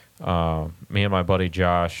 me and my buddy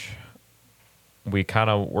Josh, we kind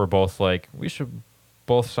of were both like, we should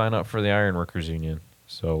both sign up for the Ironworkers Union.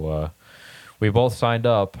 So we both signed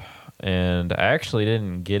up, and I actually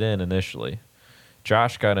didn't get in initially.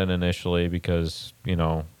 Josh got in initially because,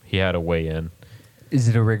 he had a way in. Is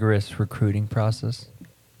it a rigorous recruiting process?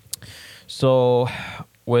 So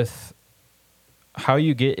with how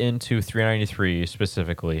you get into 393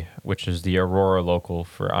 specifically, which is the Aurora local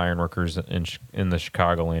for ironworkers in the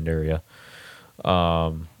Chicagoland area,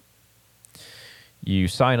 you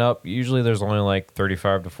sign up. Usually there's only like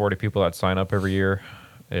 35 to 40 people that sign up every year.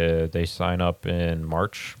 They sign up in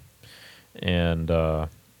March, and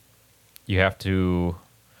you have to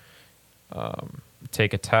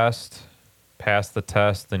take a test, pass the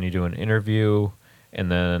test, then you do an interview, and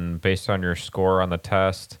then based on your score on the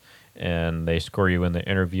test, and they score you in the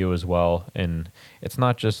interview as well. And it's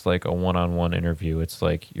not just like a one-on-one interview. It's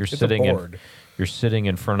like you're sitting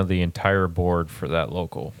in front of the entire board for that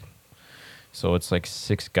local. So it's like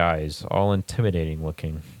 6 guys, all intimidating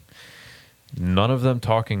looking. None of them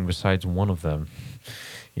talking besides one of them.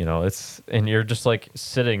 You know, and you're just like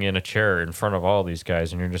sitting in a chair in front of all these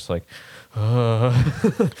guys, and you're just like,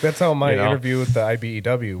 That's how my interview with the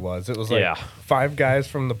IBEW was. It was like 5 guys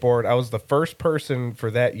from the board. I was the first person for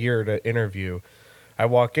that year to interview. I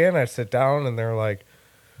walk in, I sit down, and they're like,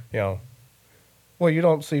 well, you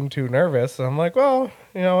don't seem too nervous. And I'm like, well,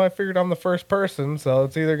 I figured I'm the first person, so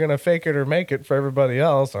it's either going to fake it or make it for everybody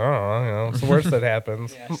else. I don't know, it's the worst that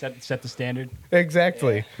happens. Yeah, set the standard.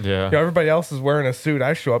 Exactly. Yeah. Everybody else is wearing a suit.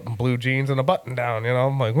 I show up in blue jeans and a button down,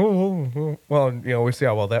 I'm like, ooh. Well, we see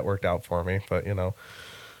how well that worked out for me, but, Sure.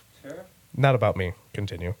 Not about me.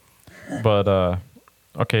 Continue. But,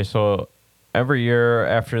 okay, so every year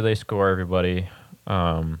after they score everybody,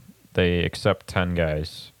 they accept 10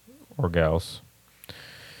 guys or gals.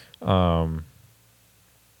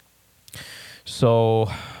 So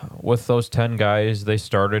with those 10 guys, they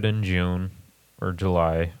started in June or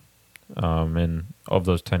July. And of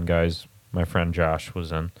those 10 guys, my friend Josh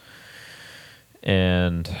was in.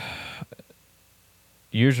 And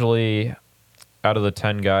usually out of the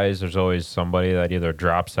 10 guys, there's always somebody that either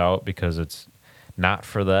drops out because it's not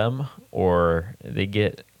for them, or they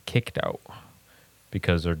get kicked out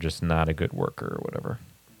because they're just not a good worker or whatever.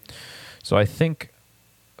 So I think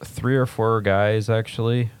 3 or 4 guys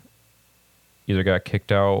actually either got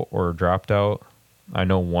kicked out or dropped out. I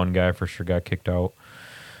know one guy for sure got kicked out.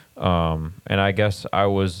 And I guess I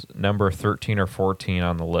was number 13 or 14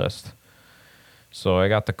 on the list. So I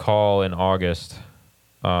got the call in August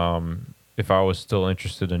if I was still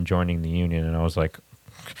interested in joining the union, and I was like,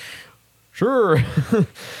 sure.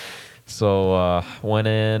 So went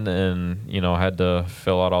in and, had to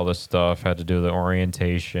fill out all this stuff, had to do the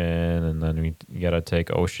orientation, and then you got to take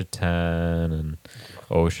OSHA 10 and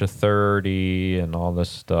OSHA 30 and all this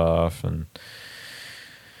stuff, and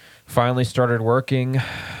finally started working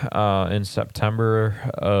in September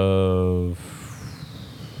of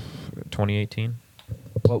 2018.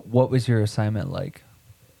 What was your assignment like?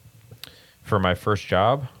 For my first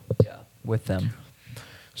job? Yeah. With them.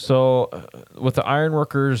 So with the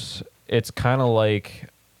ironworkers, it's kind of like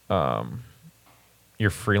you're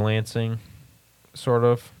freelancing, sort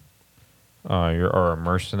of. Or a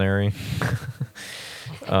mercenary.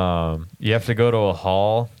 You have to go to a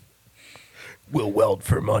hall. We'll weld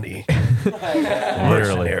for money.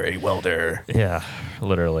 Mercenary welder. Yeah,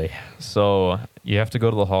 literally. So you have to go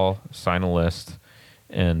to the hall, sign a list,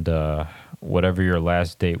 and whatever your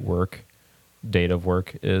last date of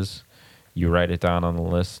work is, you write it down on the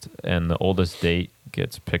list, and the oldest date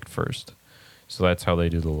gets picked first. So that's how they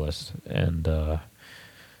do the list. And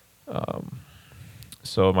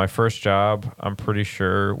so my first job, I'm pretty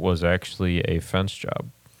sure, was actually a fence job.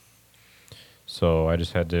 So I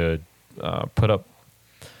just had to put up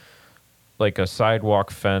like a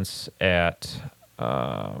sidewalk fence at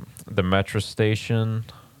the metro station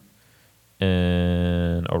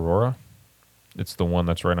in Aurora. It's the one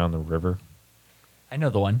that's right on the river. I know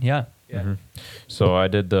the one, yeah. Mm-hmm. So I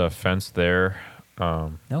did the fence there.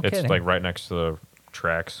 No it's kidding. like right next to the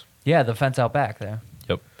tracks. Yeah, the fence out back there.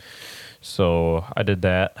 Yep. So I did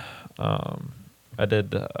that. I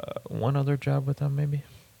did one other job with them, maybe.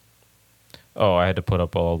 Oh, I had to put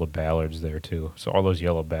up all the ballards there too. So all those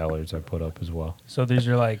yellow ballards I put up as well. So these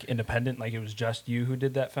are like independent, like it was just you who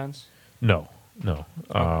did that fence? No.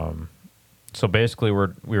 So basically,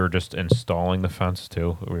 we were just installing the fence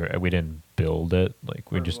too. We didn't build it;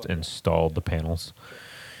 like we just installed the panels.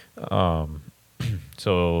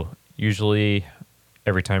 So usually,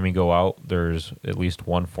 every time you go out, there's at least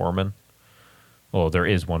one foreman. Well, there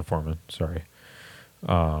is one foreman. Sorry.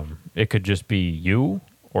 It could just be you,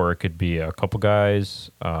 or it could be a couple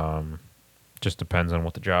guys. Just depends on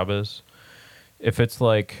what the job is. If it's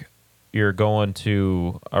like you're going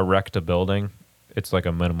to erect a building, it's like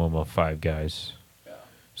a minimum of 5 guys. Yeah.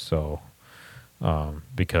 So,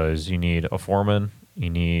 because you need a foreman, you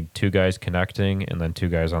need 2 guys connecting, and then 2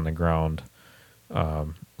 guys on the ground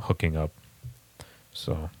hooking up.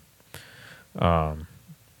 So, but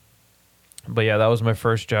yeah, that was my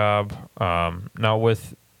first job. Now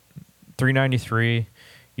with 393,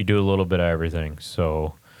 you do a little bit of everything.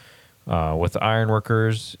 So, with the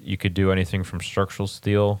ironworkers, you could do anything from structural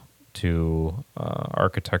steel to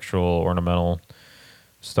architectural, ornamental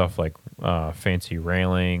stuff like fancy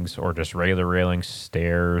railings or just regular railings,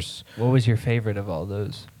 stairs. What was your favorite of all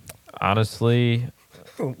those? Honestly,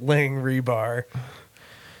 Laying rebar.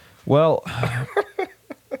 well,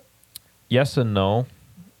 yes and no.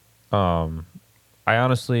 I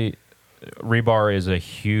honestly, rebar is a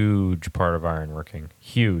huge part of ironworking.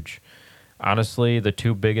 Huge. Honestly, the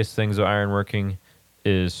two biggest things of ironworking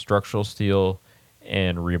is structural steel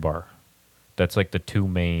and rebar. That's like the two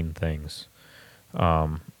main things.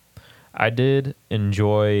 I did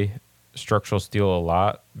enjoy structural steel a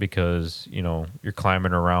lot because, you know, you're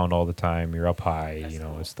climbing around all the time. You're up high, you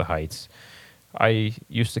know, it's the heights. I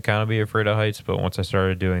used to kind of be afraid of heights, but once I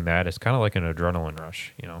started doing that, it's kind of like an adrenaline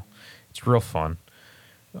rush, you know. It's real fun.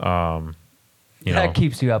 You That know,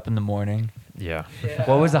 keeps you up in the morning. yeah.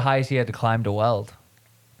 What was the highest you had to climb to weld?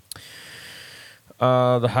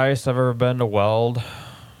 The highest I've ever been to weld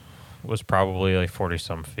was probably like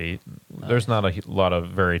 40-some feet. Nice. There's not a lot of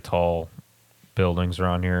very tall buildings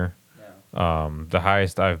around here. The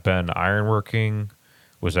highest I've been ironworking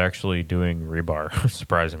was actually doing rebar,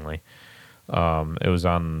 surprisingly. It was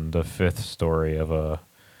on the 5th story of a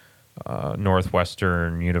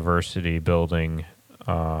Northwestern University building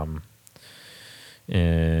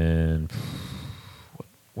in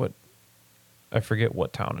what I forget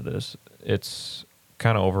what town it is. It's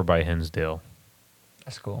kind of over by Hinsdale.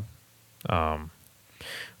 That's cool.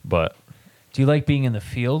 But Do you like being in the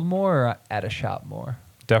field more or at a shop more?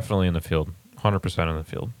 definitely in the field, 100% in the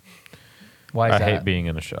field. Why is I that? hate being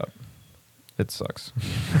in a shop. It sucks.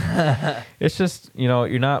 It's just, you know,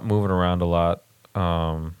 you're not moving around a lot.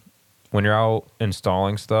 When you're out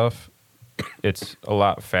installing stuff, it's a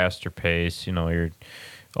lot faster pace. You know, you're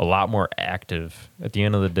a lot more active. At the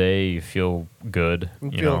end of the day, you feel good.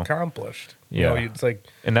 You You feel know, accomplished. Yeah. You know, it's like,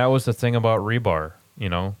 and that was the thing about rebar. You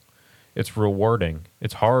know, it's rewarding.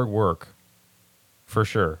 It's hard work, for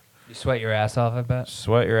sure. You sweat your ass off, I bet.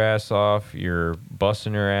 Sweat your ass off. You're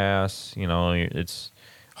busting your ass. You know, it's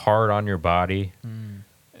hard on your body,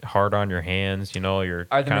 hard on your hands. You know, you're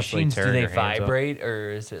Are the constantly machines, do tearing they your hands up. vibrate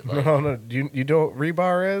or is it like... no. You know what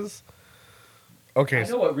rebar is? Okay. I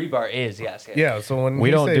know what rebar is, yes. Yeah. So when We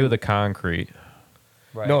you don't say- do the concrete.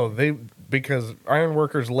 Right. No, because iron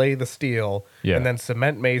workers lay the steel, Yeah. and then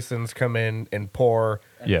cement masons come in and pour,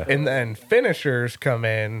 Yeah. and then finishers come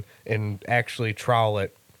in and actually trowel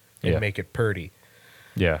it and Yeah. make it purdy.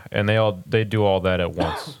 Yeah, and they do all that at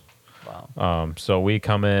once. Wow. So we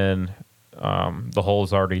come in, the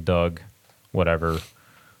hole's already dug, whatever,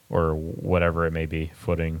 or whatever it may be,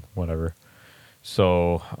 footing, whatever.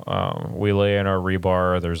 So we lay in our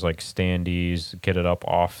rebar. There's like standees, get it up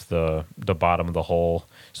off the bottom of the hole,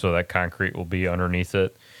 so that concrete will be underneath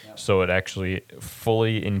it. Yep. So it actually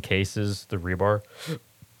fully encases the rebar.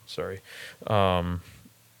 Sorry.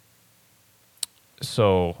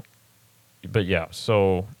 But yeah,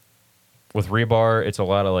 so with rebar, it's a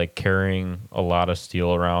lot of like carrying a lot of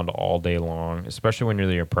steel around all day long, especially when you're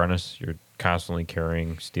the apprentice. You're constantly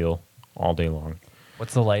carrying steel all day long.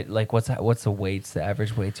 What's the light? Like, what's the weights, the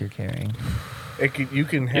average weights you're carrying? You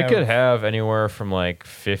can You could have anywhere from like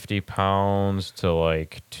 50 pounds to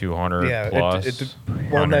like 200 Yeah, plus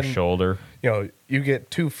well, on your then- shoulder. you know, you get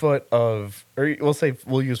 2 foot of, or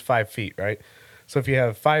we'll use 5 feet, right? So if you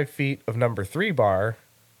have 5 feet of number 3 bar,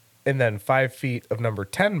 and then 5 feet of number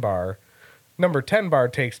 10 bar, number 10 bar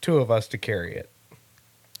takes 2 of us to carry it.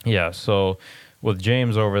 Yeah, so with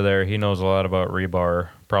James over there, he knows a lot about rebar,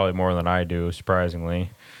 probably more than I do, surprisingly.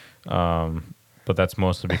 But that's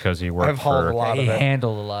mostly because he worked I've hauled for... a lot he of it.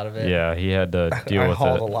 handled a lot of it. Yeah, he had to deal I with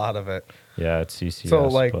hauled it. a lot of it. Yeah, at CCS. So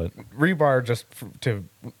like but rebar, just to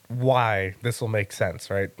why this will make sense,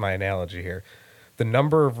 right? My analogy here, the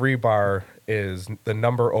number of rebar is the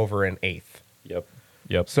number over an eighth.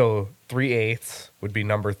 Yep. So 3/8 would be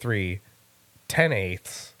number 3,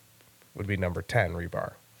 10/8 would be number 10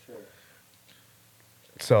 rebar. Sure.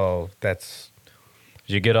 So that's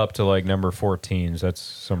You get up to like number 14s, that's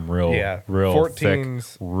some real 14s.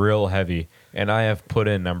 thick, real heavy. And I have put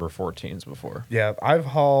in number 14s before. yeah. I've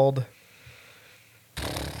hauled.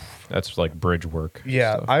 That's like bridge work.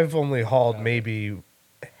 Yeah, stuff. I've only hauled maybe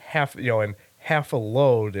half. You know, and half a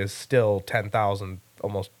load is still 10,000,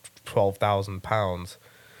 almost 12,000 pounds.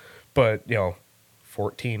 But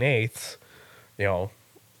 14/8.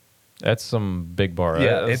 That's some big bar.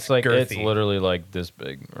 Yeah, it's it's like it's girthy. literally like this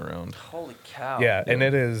big around. Holy cow. Yeah, and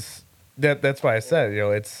it is that's why I said,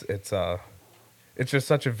 it's just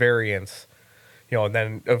such a variance. And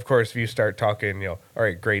then of course if you start talking, all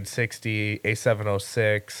right, grade 60,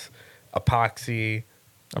 A706, epoxy,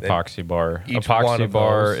 Epoxy bar. Each one Epoxy of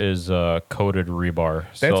bar those- is coated rebar.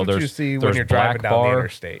 That's so what you there's, see when there's you're driving black down the bar,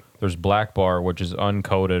 interstate. There's black bar, which is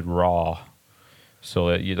uncoated raw.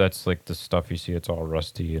 So that's like the stuff you see. It's all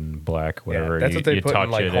rusty and black, whatever. that's what they you put in, touch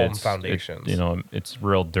like, it, home it's, foundations. it's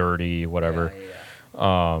real dirty, whatever.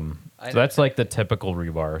 Yeah. So that's like the typical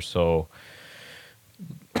rebar. So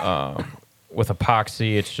with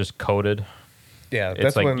epoxy, it's just coated. Yeah, It's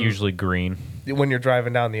that's like when usually green. when you're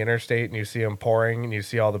driving down the interstate and you see them pouring and you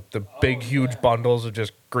see all the big huge bundles of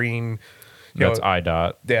just green. That's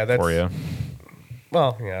IDOT for you.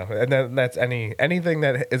 Well, yeah, and then that's anything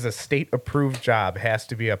that is a state approved job has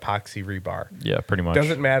to be epoxy rebar. Yeah, pretty much.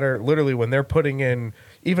 Doesn't matter. Literally, when they're putting in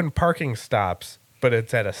even parking stops, but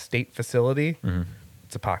it's at a state facility,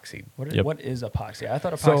 it's epoxy. What is epoxy? I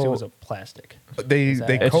thought epoxy was a plastic. They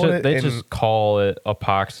that- coat it. They in, just call it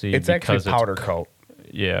epoxy. it's actually because powder coat.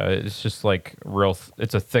 Yeah, it's just like real.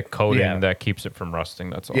 It's a thick coating that keeps it from rusting.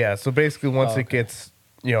 That's all. Yeah, so basically, once okay. it gets,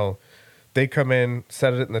 they come in,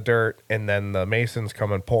 set it in the dirt, and then the masons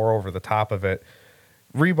come and pour over the top of it.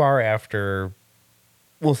 Rebar, after,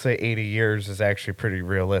 we'll say 80 years, is actually pretty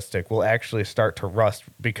realistic. Will actually start to rust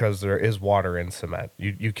because there is water in cement.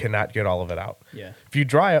 You cannot get all of it out. Yeah. If you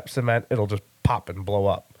dry up cement, it'll just pop and blow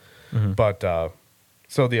up. But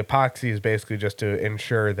so the epoxy is basically just to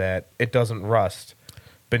ensure that it doesn't rust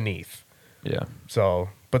beneath. Yeah. So,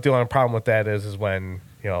 but the only problem with that is when,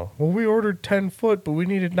 well, we ordered 10 foot, but we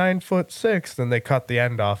needed 9'6". Then they cut the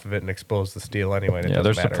end off of it and expose the steel anyway. And Yeah,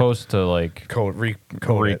 they're supposed to like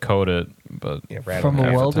recoat it, but From a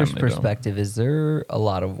half the welder's time they don't. perspective, is there a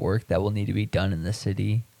lot of work that will need to be done in the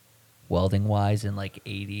city, welding wise, in like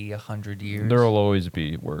 80, 100 years? There will always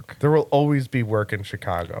be work. There will always be work in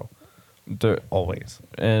Chicago. Always.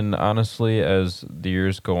 And honestly, as the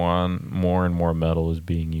years go on, more and more metal is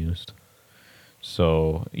being used.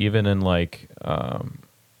 So even in like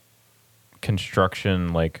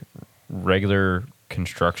construction, like regular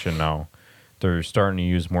construction now, they're starting to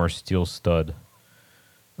use more steel stud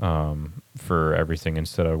for everything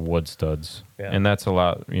instead of wood studs. Yeah. And that's a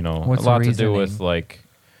lot, What's a lot the to do with reasoning? like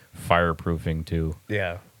fireproofing too.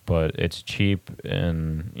 Yeah. But it's cheap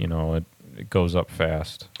and, it goes up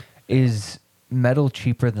fast. Is metal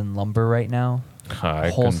cheaper than lumber right now? I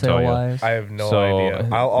couldn't Wholesale tell you. wise? I have no So, idea.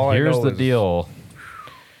 All I here's know the is- deal.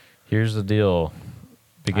 Here's the deal.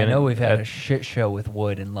 I know we've had a shit show with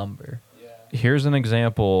wood and lumber. Here's an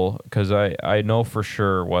example, because I know for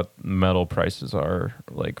sure what metal prices are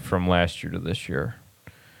like from last year to this year.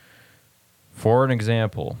 For an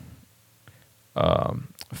example,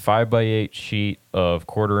 5x8 sheet of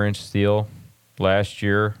 1/4-inch steel last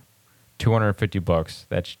year, $250.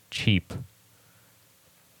 That's cheap.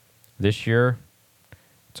 This year,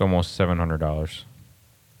 it's almost $700.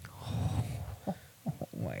 Oh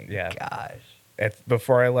my Yeah. gosh.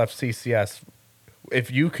 Before I left CCS, if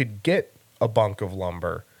you could get a bunk of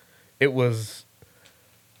lumber, it was,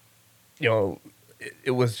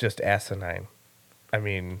 it was just asinine. I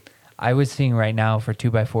mean, I was seeing right now for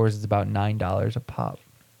 2x4s, it's about $9 a pop.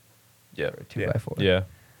 Yeah. For a 2x4. Yeah.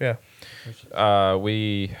 yeah.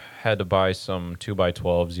 We had to buy some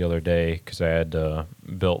 2x12s the other day because I had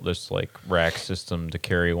built this like rack system to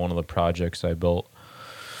carry one of the projects I built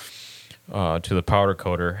to the powder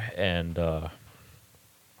coater, and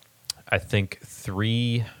I think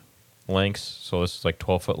 3 lengths, so this is like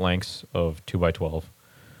 12-foot lengths of 2x12,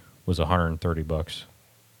 was $130.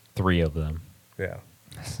 3 of them. Yeah.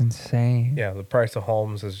 That's insane. Yeah. The price of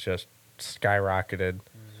homes has just skyrocketed.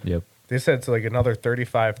 Yep. They said it's like another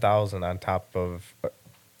 35,000 on top of,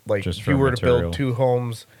 like, Just if you for were material. to build 2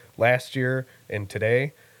 homes last year and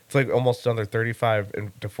today, it's like almost another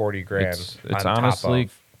 35 to 40 grand. It's on top honestly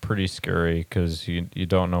of. pretty scary because you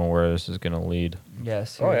don't know where this is going to lead.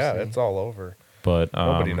 Yes. Oh yeah, it's all over. But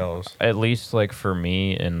Nobody knows. At least like for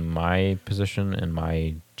me in my position and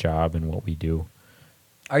my job and what we do.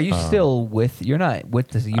 Are you still with? You're not with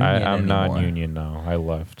this union I'm anymore. not union now. I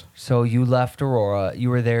left. So you left Aurora. You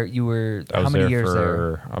were there. You were I how was many there years for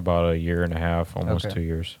there? about a year and a half, almost Okay. 2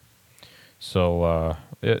 years. So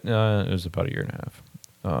it was about a year and a half.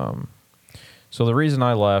 So the reason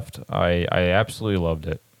I left, I absolutely loved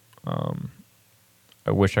it.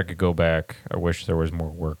 I wish I could go back. I wish there was more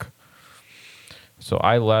work. So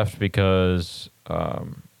I left because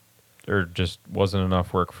there just wasn't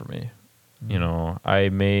enough work for me. I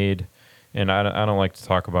made, and I don't like to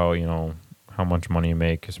talk about, how much money you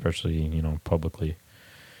make, especially, publicly.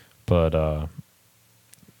 But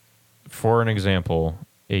for an example,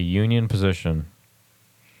 a union position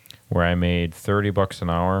where I made $30 an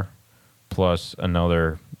hour plus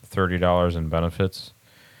another $30 in benefits,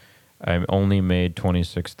 I only made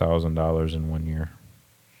 $26,000 in 1 year.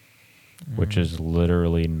 which is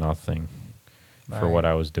literally nothing for what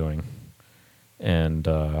I was doing. And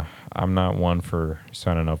I'm not one for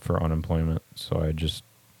signing up for unemployment. So I just,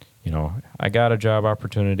 I got a job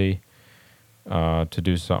opportunity to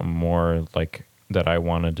do something more like that I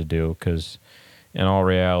wanted to do. Because in all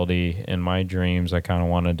reality, in my dreams, I kind of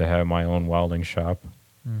wanted to have my own welding shop,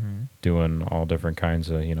 doing all different kinds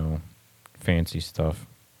of, fancy stuff.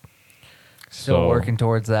 Still working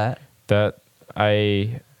towards that? That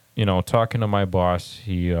talking to my boss,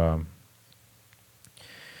 he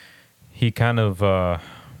kind of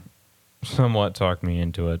somewhat talked me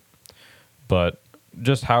into it, but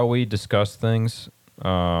just how we discussed things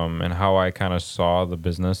and how I kind of saw the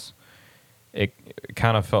business, it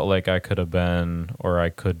kind of felt like I could have been, or I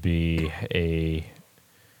could be a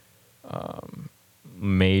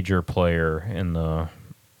major player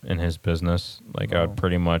in his business. Like I would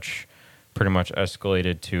pretty much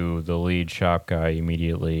escalated to the lead shop guy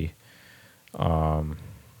immediately.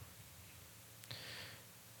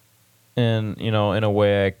 And, in a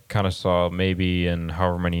way I kind of saw maybe in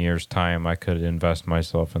however many years' time I could invest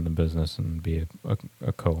myself in the business and be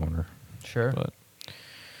a co-owner. Sure.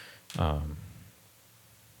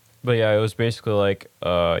 But yeah, it was basically like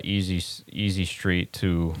easy street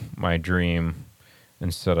to my dream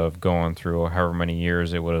instead of going through however many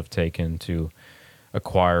years it would have taken to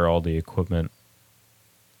acquire all the equipment.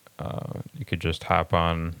 You could just hop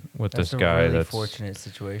on with this guy. That's a really fortunate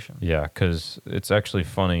situation. Yeah, because it's actually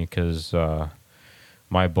funny because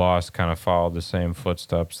my boss kind of followed the same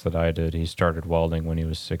footsteps that I did. He started welding when he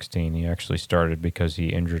was 16. He actually started because he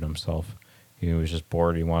injured himself. He was just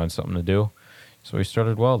bored. He wanted something to do. So he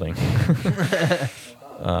started welding.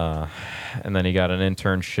 And then he got an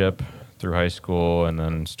internship through high school and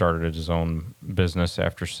then started his own business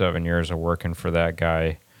after 7 years of working for that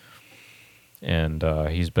guy. And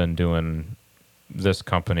he's been doing this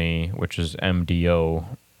company, which is MDO,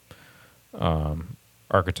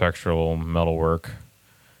 Architectural Metalwork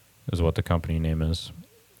is what the company name is.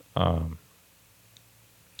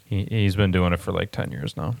 He's been doing it for like 10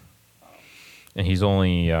 years now. And he's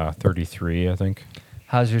only 33, I think.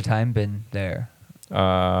 How's your time been there?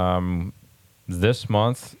 This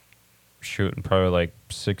month, in probably like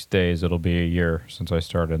 6 days, it'll be a year since I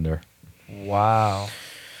started there. Wow.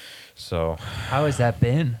 So how has that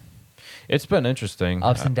been? It's been interesting.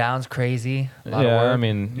 Ups and downs, crazy. A lot yeah, of work. I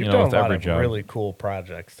mean, you've done with a lot every of job. really cool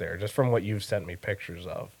projects there, just from what you've sent me pictures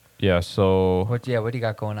of. Yeah. So what do you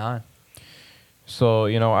got going on? So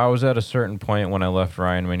I was at a certain point when I left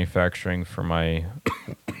Ryan Manufacturing for my,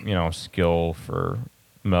 skill for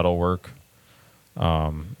metal work.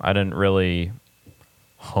 I didn't really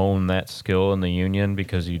hone that skill in the union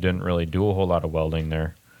because you didn't really do a whole lot of welding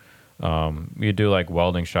there. You do like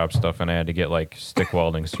welding shop stuff, and I had to get like stick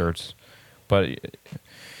welding certs. But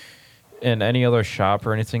in any other shop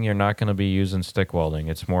or anything, you're not going to be using stick welding.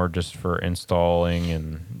 It's more just for installing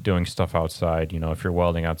and doing stuff outside. If you're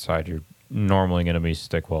welding outside, you're normally going to be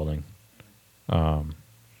stick welding. But,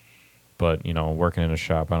 working in a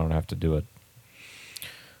shop, I don't have to do it.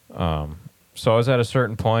 So I was at a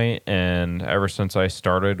certain point, and ever since I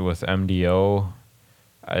started with MDO,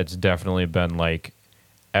 it's definitely been like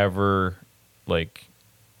I'm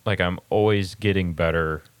always getting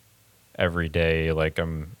better every day. Like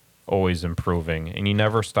I'm always improving, and you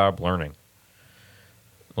never stop learning.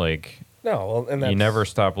 You never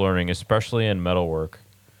stop learning, especially in metalwork.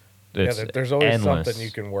 There's always endless. something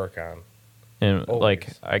you can work on. And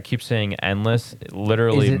always. I keep saying endless.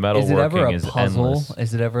 Literally, metalworking is it ever a is puzzle? endless.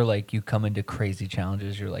 Is it ever like you come into crazy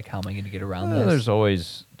challenges? You're like, how am I going to get around this? There's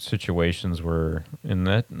always situations where,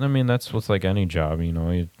 that's with like any job.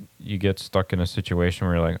 You get stuck in a situation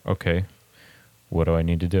where you're like, okay, what do I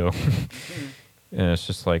need to do? And it's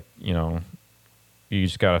just like, you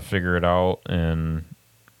just got to figure it out. And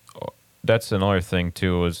that's another thing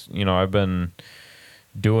too is, I've been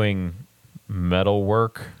doing metal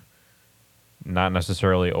work, not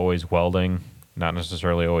necessarily always welding, not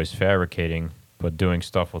necessarily always fabricating, but doing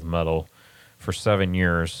stuff with metal for 7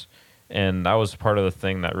 years. And that was part of the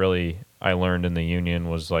thing that really I learned in the union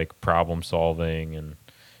was like problem solving and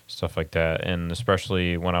stuff like that. And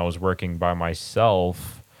especially when I was working by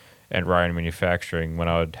myself at Ryan Manufacturing, when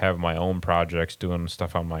I would have my own projects doing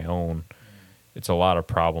stuff on my own, it's a lot of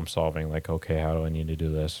problem solving. Like, okay, how do I need to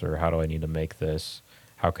do this? Or how do I need to make this?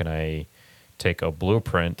 How can I take a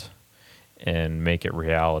blueprint and make it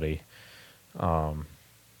reality?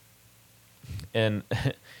 And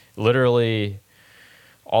literally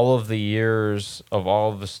all of the years of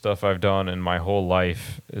all of the stuff I've done in my whole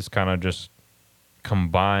life is kind of just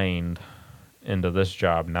combined into this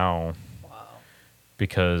job now. Wow.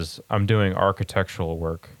 Because I'm doing architectural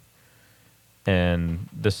work. and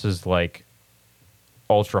this is like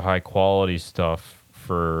ultra high quality stuff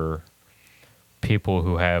for people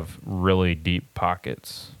who have really deep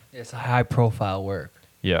pockets. It's high profile work.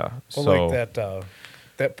 Yeah. Well, So like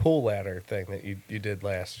that pool ladder thing that you did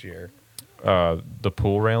last year. the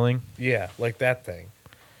pool railing, Yeah, like that thing.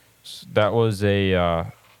 that was a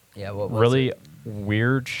Yeah, what was really it?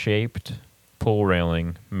 weird shaped pool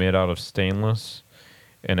railing made out of stainless,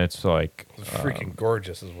 and it's like It was freaking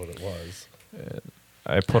gorgeous, is what it was.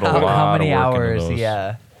 I put a How lot many of work hours? into those.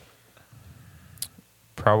 Yeah.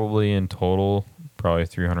 Probably in total, probably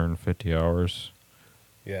 350 hours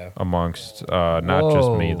Yeah. amongst not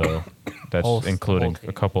just me Whoa. though. That's Whole including team.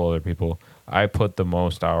 a couple other people. I put the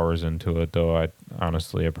most hours into it though. I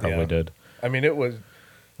probably Yeah. did. I mean, it was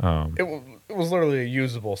Um, it was literally a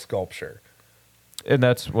usable sculpture. and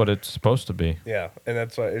that's what it's supposed to be. Yeah, and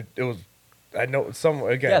that's why it was. I know some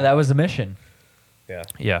again. Yeah, that was the mission. Yeah.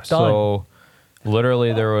 Yeah. So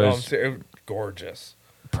literally there No, was it was gorgeous.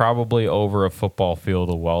 probably over a football field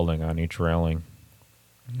of welding on each railing.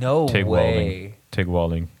 No TIG way.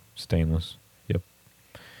 welding, stainless. Yep.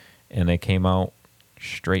 And they came out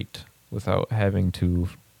straight without having to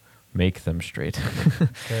make them straight.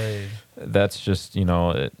 Good. That's just,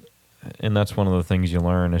 and that's one of the things you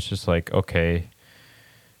learn. It's just like, okay,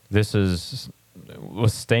 this is,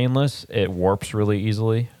 with stainless, it warps really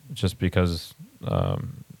easily just because,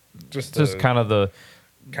 Just just kind of the,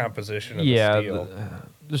 composition of yeah, the steel.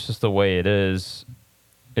 it's just the way it is.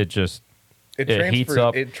 It just, it heats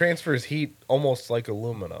up. It transfers heat almost like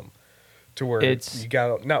aluminum, to where It's- you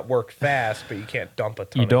gotta not work fast, but you can't dump a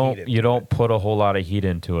ton of heat into you don't it. put a whole lot of heat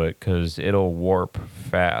into it because it'll warp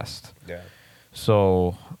fast. Yeah.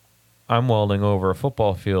 So I'm welding over a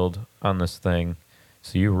football field on this thing,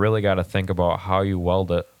 so you really got to think about how you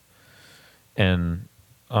weld it. And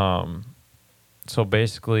so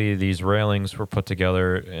basically these railings were put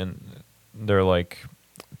together, and they're like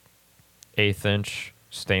 1/8 inch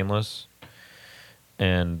stainless,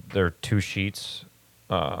 and they're 2 sheets,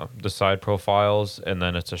 the side profiles, and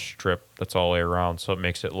then it's a strip that's all the way around, so it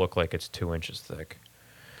makes it look like it's 2 inches thick.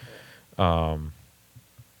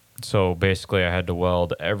 So basically I had to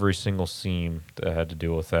weld every single seam that had to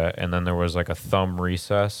do with that, and then there was like a thumb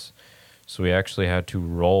recess, so we actually had to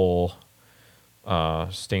roll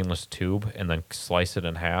stainless tube and then slice it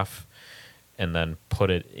in half and then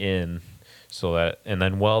put it in, and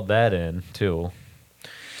then weld that in too,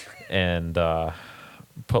 and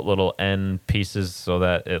put little end pieces so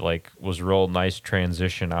that it like was real nice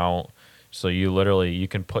transition out. So you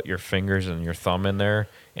can put your fingers and your thumb in there,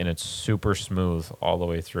 and it's super smooth all the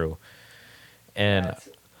way through. And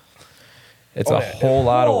it's a whole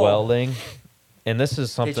lot of welding. And this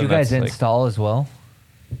is something Did you guys that's install as well?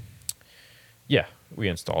 yeah, we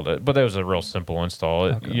installed it, but that was a real simple install.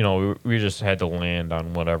 Okay. We just had to land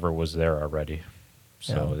on whatever was there already,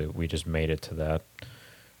 so we just made it to that.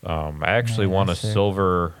 I actually won a sick.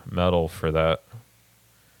 silver medal for that.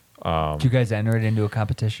 Did you guys enter it into a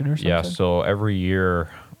competition or something? Yeah, so every year,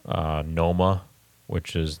 NOMA,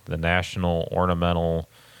 which is the National Ornamental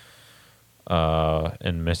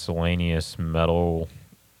and Miscellaneous Metal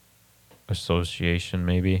Association,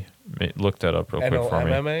 maybe. Look that up real quick for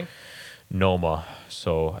me. NOMMA? NOMA,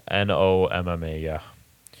 so NOMMA, yeah.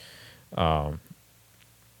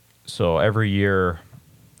 So every year,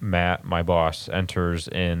 Matt, my boss, enters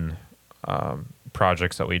in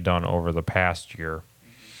projects that we've done over the past year.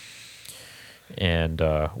 And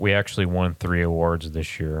we actually won 3 awards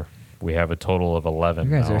this year. We have a total of 11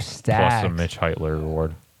 You guys now, are plus stacked. a Mitch Heitler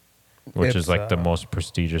award, which It's, is like the most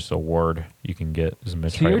prestigious award you can get is a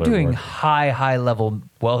Mitch So you're Heitler doing award. high level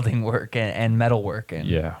welding work and metal work and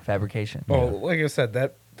Yeah. fabrication. Well, like I said,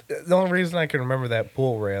 that the only reason I can remember that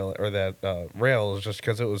pool rail or that rail is just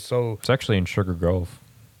because it was so. It's actually in Sugar Grove.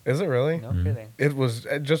 Is it really? No kidding. It was.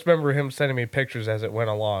 I just remember him sending me pictures as it went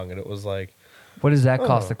along, and it was like, What does that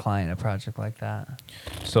cost Oh. the client, a project like that?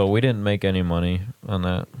 So we didn't make any money on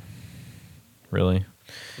that, really.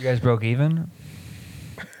 You guys broke even?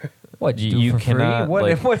 What, You- do you for free? cannot, What,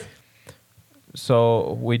 like- what?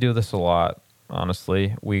 So we do this a lot,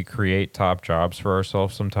 honestly. We create top jobs for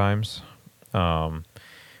ourselves sometimes.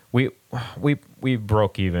 We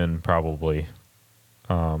broke even probably.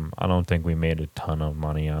 I don't think we made a ton of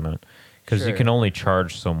money on it because you Sure. can only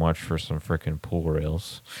charge so much for some freaking pool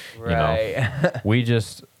rails. Right.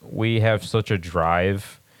 We have such a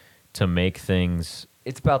drive to make things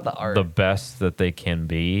It's about the art. the best that they can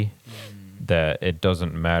be that it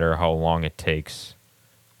doesn't matter how long it takes.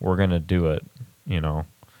 We're going to do it,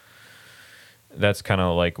 That's kind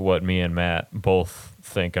of like what me and Matt both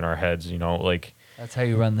think in our heads, like That's how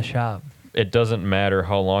you run the shop. it doesn't matter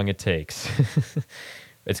how long it takes.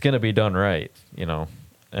 It's going to be done right, you know.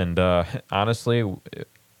 And honestly,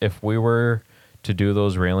 if we were to do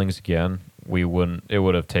those railings again, we wouldn't. It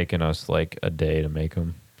would have taken us like a day to make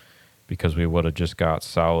them, because we would have just got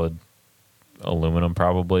solid aluminum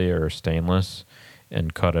probably or stainless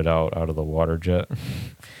and cut it out of the water jet,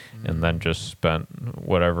 and then just spent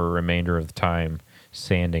whatever remainder of the time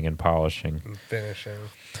sanding and polishing, And finishing.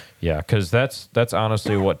 Yeah, because that's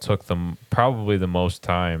honestly what took them probably the most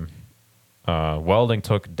time. Welding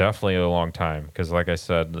took definitely a long time because, like I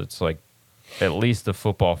said, it's like at least a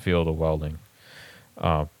football field of welding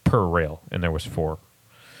per rail, and there was 4.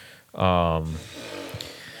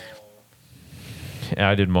 And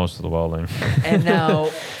I did most of the welding. And now,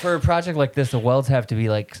 for a project like this, the welds have to be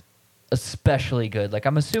like especially good. Like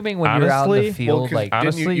I'm assuming when you're out in Honestly, the field, 'cause like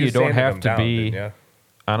honestly, you don't sanded have them to down, be. didn't ya?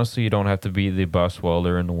 Honestly, you don't have to be the best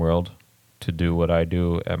welder in the world to do what I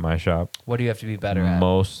do at my shop. what do you have to be better at?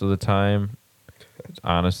 Most of the time,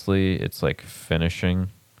 honestly, it's like finishing,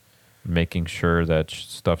 making sure that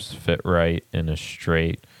stuff's fit right in a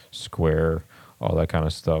straight, square, all that kind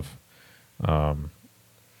of stuff.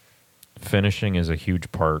 Finishing is a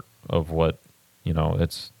huge part of what, you know,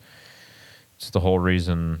 it's the whole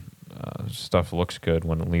reason stuff looks good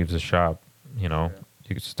when it leaves the shop. You know,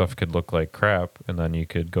 stuff could look like crap, and then you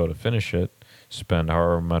could go to finish it, spend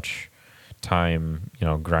however much time, you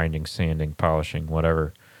know, grinding, sanding, polishing,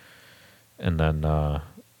 whatever, and then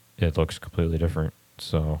it looks completely different.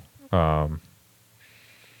 So, but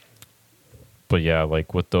yeah,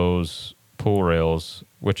 like with those pull rails,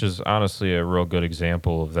 which is honestly a real good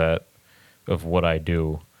example of that, of what I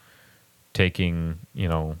do, taking, you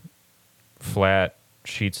know, flat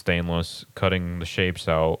sheet stainless, cutting the shapes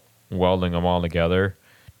out, welding them all together.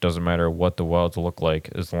 Doesn't matter what the welds look like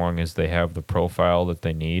as long as they have the profile that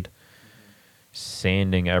they need.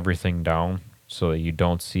 Sanding everything down so that you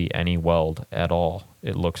don't see any weld at all.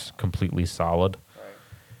 It looks completely solid.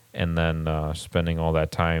 And then spending all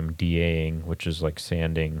that time DAing, which is like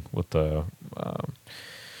sanding with the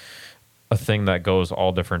a thing that goes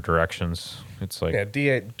all different directions. It's like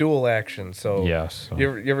dual action. So yes.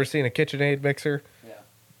 You ever seen a KitchenAid mixer? Yeah.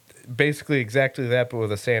 Basically exactly that, but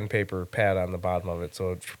with a sandpaper pad on the bottom of it,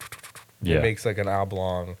 so it makes like an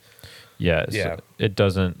oblong. Yeah. It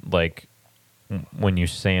doesn't, like, when you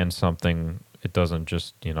sand something, it doesn't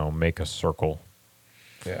just, you know, make a circle.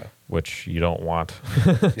 Yeah. Which you don't want.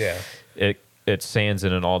 Yeah. It sands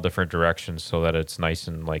it in all different directions so that it's nice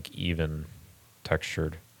and like even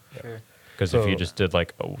textured. Sure. Because if you just did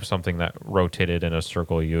like something that rotated in a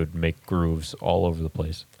circle, you would make grooves all over the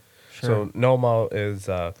place. Sure. So NOMA is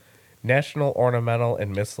National Ornamental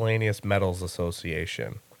and Miscellaneous Metals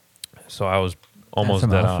Association. So I was almost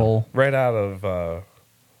That's a dead mouthful. on. Right out of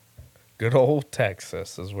good old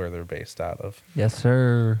Texas is where they're based out of. Yes,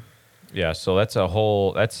 sir. Yeah, so that's a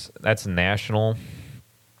whole that's national.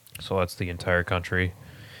 So that's the entire country.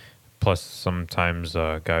 Plus sometimes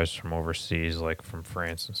guys from overseas, like from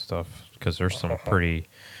France and stuff, because there's some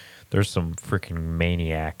freaking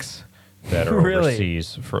maniacs that are Really?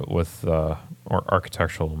 overseas with or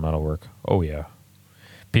architectural metalwork. Oh yeah,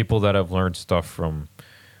 people that have learned stuff from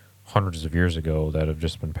hundreds of years ago that have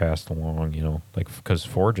just been passed along. You know, like because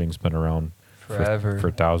forging's been around Forever. for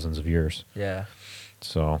thousands of years. Yeah.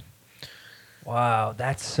 So Wow,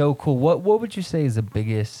 that's so cool. What would you say is the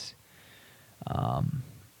biggest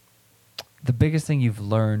thing you've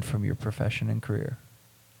learned from your profession and career?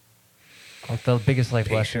 Like the biggest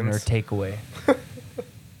life lesson or takeaway?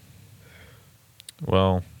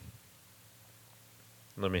 well,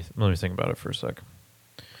 let me think about it for a sec.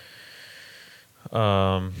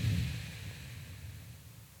 I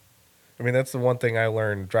mean, that's the one thing I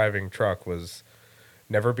learned driving truck was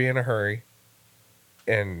never be in a hurry,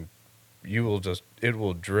 and it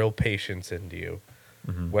will drill patience into you,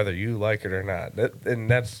 whether you like it or not. And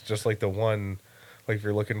that's just like the one, like if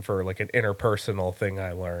you're looking for like an interpersonal thing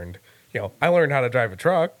I learned. You know, I learned how to drive a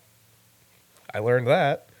truck. I learned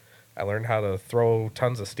that. I learned how to throw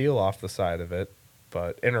tons of steel off the side of it,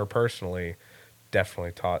 but interpersonally,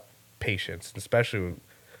 definitely taught patience, especially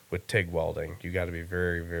with TIG welding. You got to be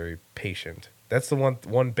very, very patient. That's the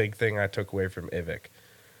one big thing I took away from IVIC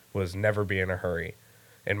was never be in a hurry.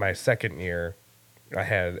 In my second year, I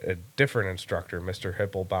had a different instructor. Mr.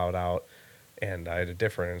 Hipple bowed out, and I had a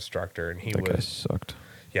different instructor, and that guy sucked.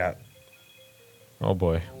 Yeah. Oh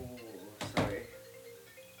boy.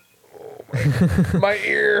 My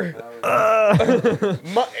ear.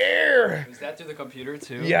 My ear. Is that through the computer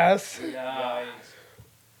too? Yes. Nice.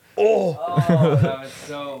 Oh. Oh, that was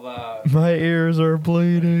so loud. My ears are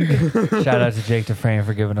bleeding. Shout out to Jake DeFran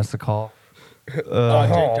for giving us a call. Jake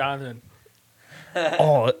Jonathan.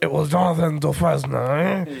 Oh, it was Jonathan Dufresne.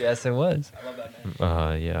 Yes, it was. I love that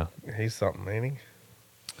name. Yeah. He's something, ain't he?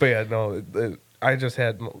 But yeah, no, I just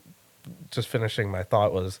had, just finishing my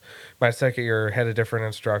thought was, my second year had a different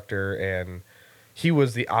instructor, and he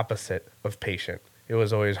was the opposite of patient. It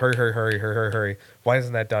was always hurry, hurry, hurry, hurry, hurry, hurry. Why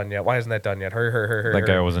isn't that done yet? Why isn't that done yet? Hurry, hurry, hurry, hurry. That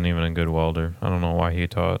guy wasn't even a good welder. I don't know why he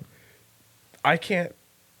taught. I can't.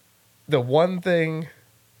 The one thing,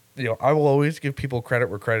 I will always give people credit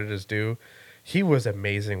where credit is due. He was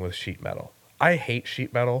amazing with sheet metal. I hate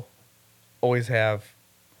sheet metal. Always have.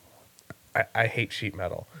 I hate sheet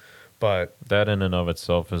metal. But That in and of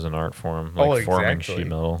itself is an art form, like forming sheet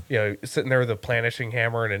metal. Sitting there with a planishing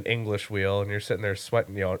hammer and an English wheel, and you're sitting there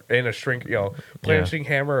sweating, in a shrink, planishing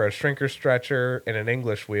hammer, a shrinker stretcher, and an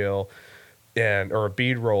English wheel, or a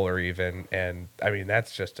bead roller even, and I mean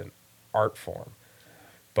that's just an art form.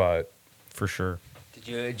 But For sure.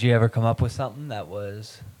 Did you ever come up with something that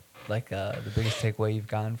was like the biggest takeaway you've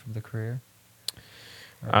gotten from the career?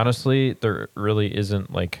 Honestly, there really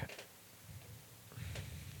isn't like.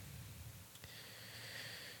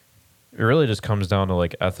 It really just comes down to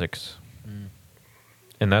like ethics.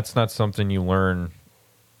 And that's not something you learn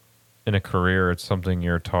in a career. It's something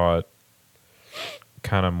you're taught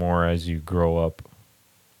kind of more as you grow up.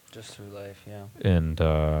 Just through life, yeah. And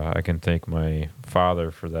I can thank my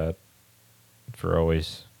father for that, for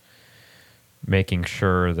always making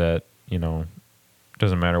sure that,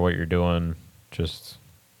 doesn't matter what you're doing, just,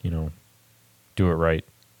 do it right.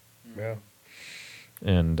 yeah,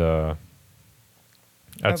 And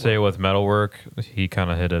I'd say with metalwork, he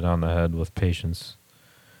kind of hit it on the head with patience.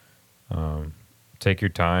 Take your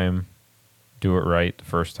time, do it right the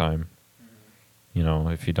first time.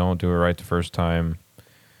 If you don't do it right the first time,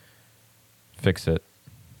 fix it.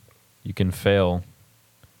 You can fail,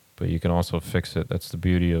 but you can also fix it. That's the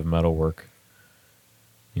beauty of metalwork.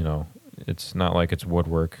 It's not like it's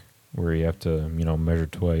woodwork where you have to, measure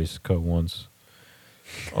twice, cut once.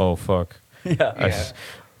 Oh, fuck. Yeah.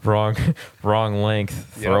 Wrong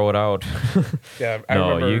length. Yep. Throw it out. yeah. I No,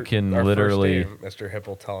 remember you can our literally- first day, Mr.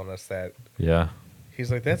 Hipple telling us that. Yeah.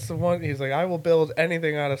 He's like, that's the one. He's like, I will build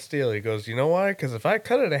anything out of steel. He goes, you know why? Because if I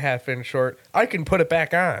cut it a half inch short, I can put it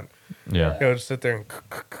back on. Yeah. Just sit there and.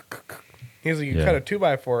 He's like, you Yeah. cut a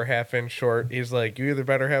 2x4 half inch short. He's like, you either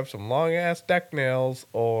better have some long ass deck nails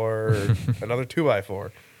or another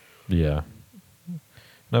 2x4. Yeah. And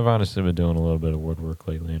I've honestly been doing a little bit of woodwork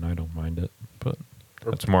lately, and I don't mind it. But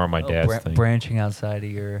that's more of my dad's thing. Branching outside of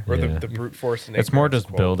your... Or Yeah. the brute force. And It's more ignorance just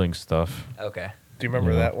quote. building stuff. Okay. Do you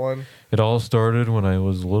remember Yeah. that one? It all started when I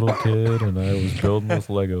was a little kid, and I was building with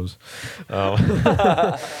Legos.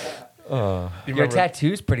 Do you Your remember-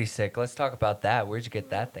 tattoo's pretty sick. Let's talk about that. Where'd you get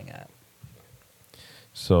that thing at?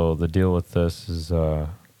 So the deal with this is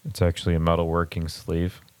it's actually a metalworking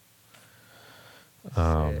sleeve.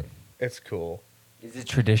 Sick. It's cool. Is it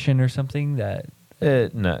tradition or something that...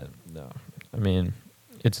 No. I mean,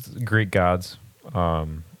 it's Greek gods.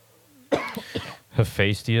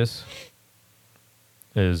 Hephaestus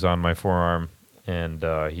is on my forearm, and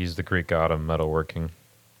he's the Greek god of metalworking.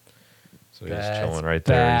 So he's chilling right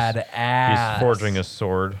there. He's forging a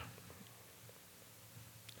sword.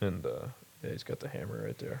 And yeah, he's got the hammer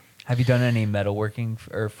right there. Have you done any metalworking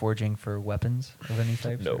or forging for weapons of any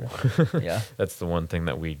type? No. Yeah. That's the one thing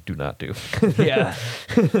that we do not do. Yeah.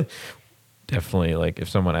 Definitely, like, if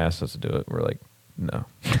someone asks us to do it, we're like, no.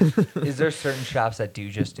 Is there certain shops that do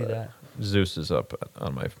just do that? Zeus is up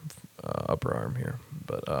on my upper arm here.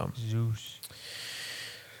 But Zeus.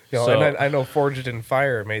 So- And I know Forged in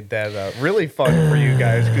Fire made that really fun for you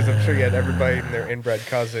guys because I'm sure you had everybody and their inbred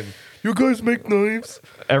cousin. You guys make knives?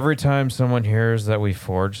 every time someone hears that we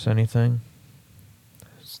forged anything,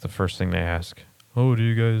 it's the first thing they ask. Oh, do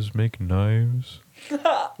you guys make knives?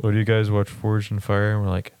 Oh, do you guys watch Forged in Fire? And we're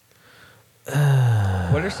like,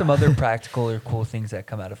 What are some other practical or cool things that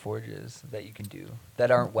come out of forges that you can do that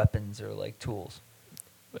aren't weapons or like tools?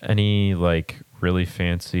 any like really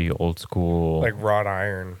fancy old school Like wrought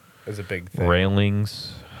iron is a big thing.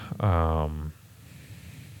 railings.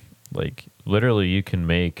 Like literally, you can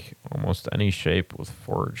make almost any shape with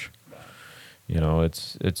forge.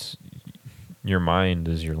 It's your mind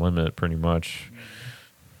is your limit pretty much.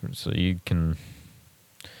 So you can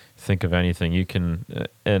think of anything. You can,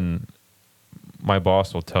 and my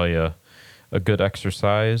boss will tell you a good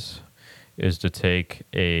exercise is to take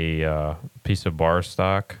a piece of bar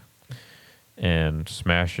stock and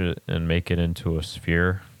smash it and make it into a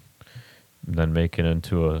sphere, then make it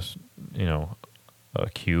into a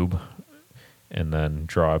cube, and then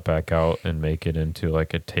draw it back out and make it into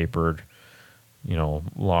like a tapered,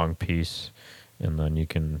 long piece, and then you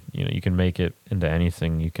can make it into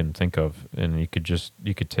anything you can think of, and you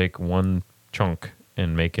could take one chunk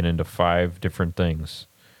and make it into 5 different things.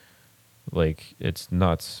 Like, it's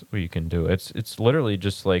nuts what you can do. It's literally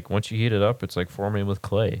just like, once you heat it up, it's like forming with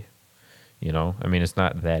clay. I mean, it's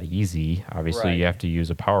not that easy. Obviously, you have to use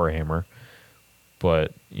a power hammer,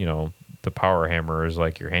 but the power hammer is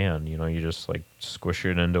like your hand. You just like squish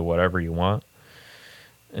it into whatever you want.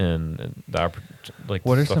 And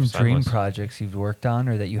what are some dream projects you've worked on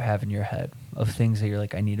or that you have in your head of things that you're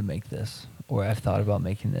like, I need to make this, or I've thought about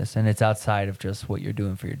making this, and it's outside of just what you're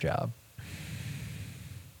doing for your job?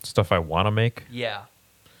 Stuff I want to make? Yeah.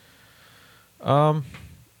 I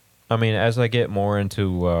mean, as I get more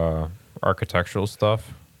into architectural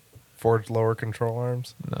stuff. Forged lower control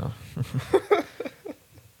arms?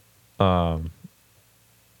 No.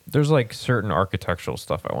 There's like certain architectural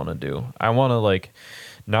stuff I want to do. I want to, like,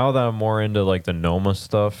 now that I'm more into like the NOMA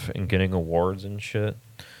stuff and getting awards and shit,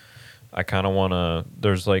 I kind of want to,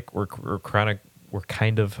 there's like, we're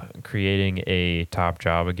kind of creating a top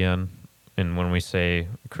job again. And when we say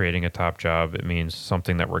creating a top job, it means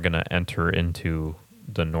something that we're going to enter into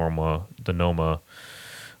the NOMA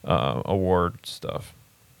award stuff.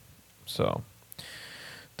 So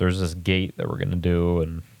there's this gate that we're going to do,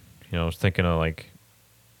 and I was thinking of like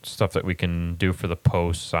stuff that we can do for the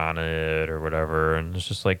posts on it or whatever. And it's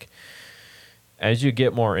just like, as you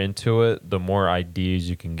get more into it, the more ideas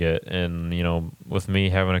you can get. And with me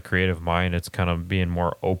having a creative mind, it's kind of being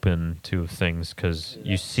more open to things, because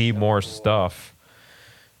you see more stuff,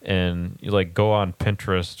 and you like go on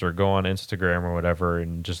Pinterest or go on Instagram or whatever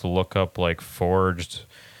and just look up like forged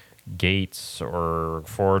gates or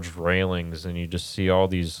forged railings, and you just see all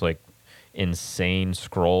these like insane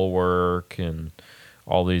scroll work and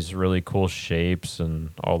all these really cool shapes and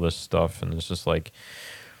all this stuff. And it's just like,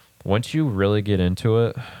 once you really get into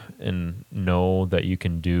it and know that you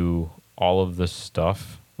can do all of this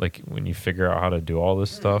stuff, like when you figure out how to do all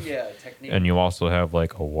this stuff, and you also have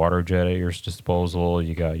like a water jet at your disposal,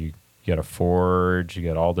 you got a forge, you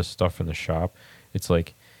got all this stuff in the shop, it's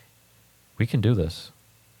like, we can do this.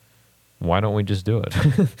 Why don't we just do it?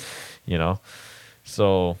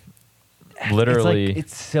 So literally,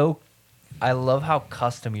 it's so, I love how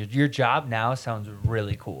custom your job now sounds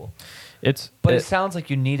really cool. But it sounds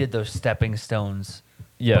like you needed those stepping stones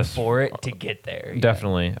before it to get there.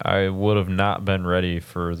 Definitely. I would have not been ready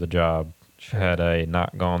for the job had I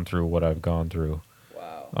not gone through what I've gone through.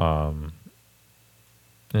 Wow.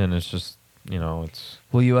 And it's just, it's...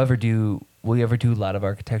 Will you ever do a lot of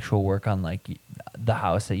architectural work on like the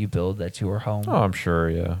house that you build that's your home? Oh, I'm sure,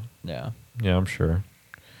 yeah. Yeah. Yeah, I'm sure.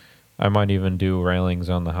 I might even do railings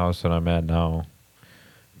on the house that I'm at now,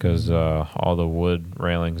 because all the wood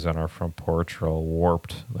railings on our front porch are all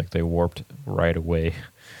warped. Like, they warped right away.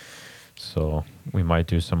 So we might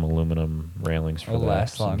do some aluminum railings for that.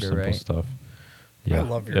 Last some longer, simple right? stuff. Yeah, I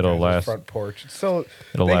love your guys' front porch. So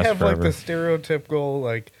it'll they last have forever. like the stereotypical,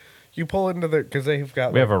 like, you pull into the, because they've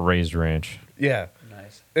got, we have a raised ranch. Yeah.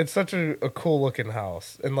 Nice. It's such a cool looking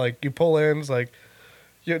house. And like, you pull in, it's like,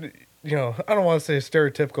 I don't want to say a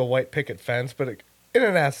stereotypical white picket fence, but in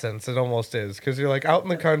an essence, it almost is. Because you're like out in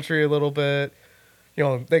the country a little bit.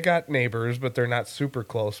 They got neighbors, but they're not super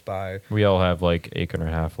close by. We all have like 1.5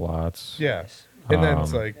 acre lots. Yeah. And then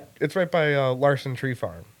it's like, it's right by Larson Tree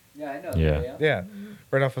Farm. Yeah, I know. Yeah. Yeah.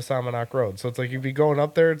 Right off of Salmonock Road. So it's like, you'd be going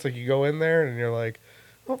up there, it's like you go in there and you're like,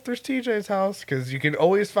 oh, there's TJ's house. Because you can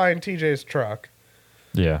always find TJ's truck.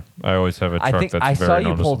 Yeah, I always have a truck that's very I saw you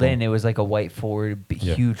noticeable. pulled in. It was like a white Ford,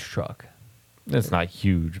 huge truck. It's not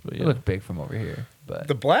huge, but yeah. It looked big from over here. But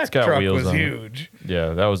The black got truck wheels was on it. huge. Yeah,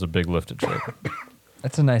 that was a big lifted truck.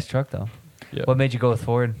 that's a nice truck, though. Yeah. What made you go with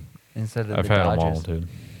Ford instead of I've the had Dodges? them all, dude.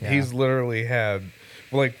 Yeah. He's literally had,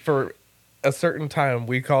 like, for a certain time,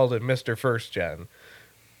 we called it Mr. First Gen.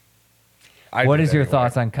 What is your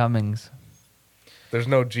thoughts on Cummings? There's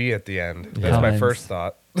no G at the end. Yeah. That's my Cummins. first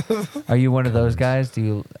thought. Are you one of those guys?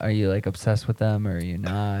 Are you like obsessed with them, or are you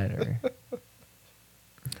not? Or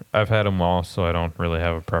I've had them all, so I don't really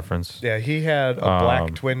have a preference. Yeah, he had a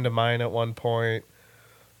black twin to mine at one point.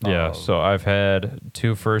 Yeah, so I've had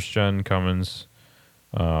 2 first-gen Cummins.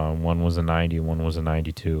 One was a 90, one was a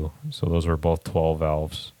 92. So those were both 12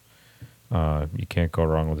 valves. You can't go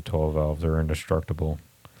wrong with a 12 valve. They're indestructible.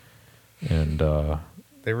 And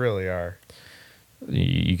They really are.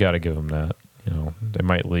 you got to give them that. They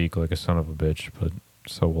might leak like a son of a bitch, but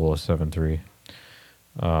so will a 7.3.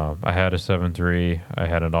 I had a 7.3. I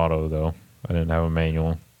had an auto, though. I didn't have a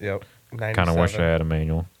manual. Yep. Kind of wish I had a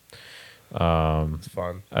manual. It's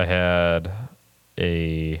fun. I had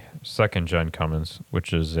a second-gen Cummins,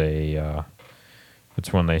 which is a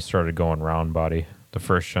It's when they started going round body. The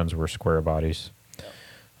first gens were square bodies.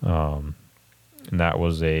 And that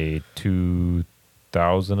was a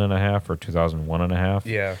 2000 and a half or 2001 and a half.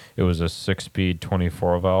 Yeah. It was a 6-speed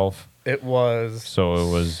 24 valve. It was So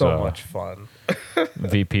it was so much fun.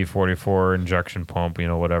 VP44 injection pump,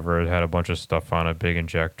 whatever. It had a bunch of stuff on it, big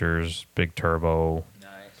injectors, big turbo,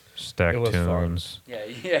 stack It was tunes.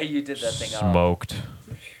 Yeah, you did that thing. Smoked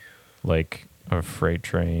like a freight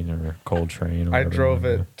train or cold train. Or I whatever. drove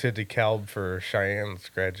it to DeKalb for Cheyenne's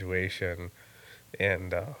graduation,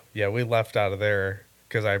 and we left out of there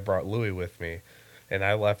because I brought Louie with me, and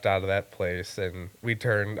I left out of that place, and we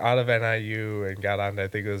turned out of NIU and got on. I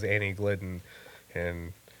think it was Annie Glidden,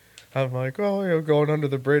 and I'm like, going under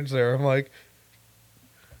the bridge there. I'm like,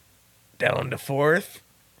 down to 4th,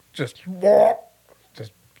 just walk.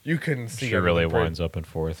 You couldn't see. She really winds up in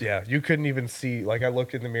 4th. Yeah, you couldn't even see. Like, I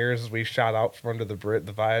looked in the mirrors as we shot out from under the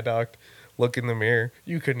viaduct. Look in the mirror.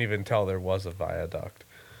 You couldn't even tell there was a viduct.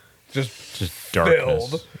 Just darkness.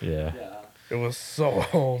 filled. Yeah. It was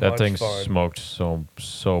so That much thing fun. smoked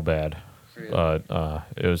so bad.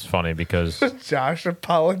 It was funny because Josh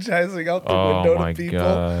apologizing out the window to people.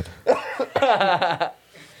 Oh my god.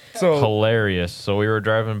 So Hilarious. So we were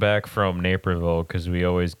driving back from Naperville because we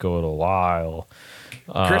always go to Lyle.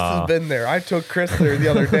 Chris has been there. I took Chris there the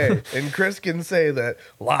other day, and Chris can say that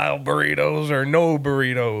Lyle burritos are no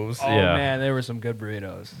burritos. Oh Yeah. man, there were some good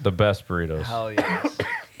burritos. The best burritos. Hell yes.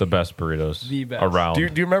 The best burritos The best. around. Do you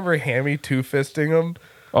remember Hammy two-fisting them?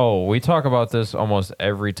 Oh, we talk about this almost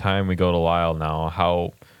every time we go to Lyle now,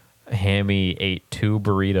 how Hammy ate 2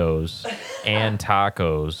 burritos and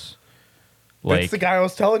tacos. That's the guy I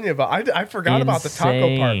was telling you about. I forgot about the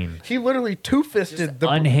taco part. insane. He literally two-fisted the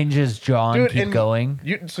Unhinges jaw and keep and going.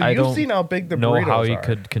 You've don't seen how big the know burritos how he are.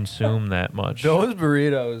 could consume that much. Those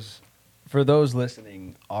burritos, for those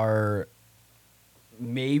listening, are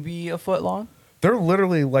maybe a foot long. They're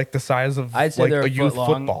literally like the size of I'd say like they're a a youth foot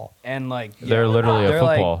long, football. and like They're literally a they're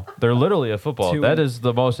like football. They're literally a football. two- That is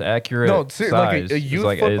the most accurate No, see, size. like a It's youth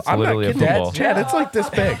like, football. it's I'm not literally a kidding. football. Chad, it's like this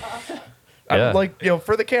big. Yeah. Like,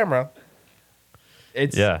 for the camera.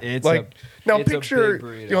 It's Yeah. It's Like, now it's a picture,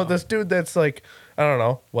 big burrito. this dude that's like, I don't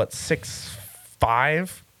know, what,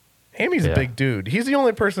 6'5"? Hammy's Yeah. a big dude. He's the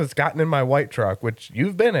only person that's gotten in my white truck, which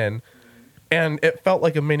you've been in, and it felt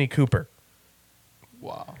like a Mini Cooper.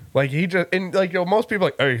 Wow. Like, he just, and like, most people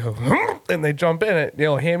are like, hey, and they jump in it.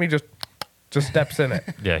 Hammy just steps in it.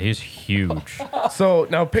 Yeah, he's huge. So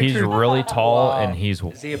now He's picture, really tall and he's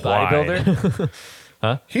Is he a wide.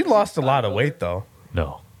 bodybuilder? he lost a lot of weight though.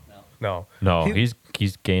 No, No, he's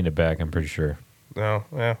gained it back. I'm pretty sure. no,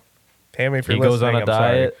 yeah. Hammy, if you're He goes on listening, a I'm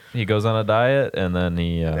sorry. diet. He goes on a diet and then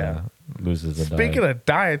he Yeah. loses the Speaking diet. of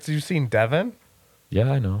diets, you seen Devin?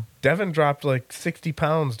 Yeah, I know. Devin dropped like 60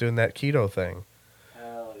 pounds doing that keto thing.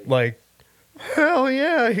 Like, hell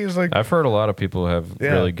yeah. He's like, I've heard a lot of people have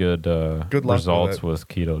Yeah. really good, Good luck with results it. with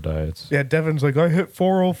keto diets. yeah, Devin's like, I hit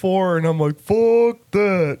 404. And I'm like, fuck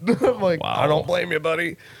that. I'm like, Wow. I don't blame you,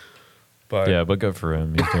 buddy. But Yeah, but good for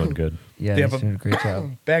him. He's doing good. Yeah, Yeah, he's but- doing a great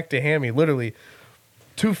job. back to Hammy, literally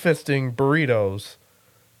two-fisting burritos.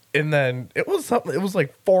 And then it was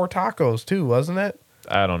like 4 tacos too, wasn't it?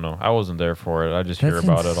 I don't know. I wasn't there for it. I just That's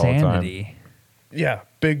hear about it all the time. insanity. Yeah,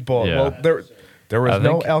 big bowl. Yeah. Well, there was I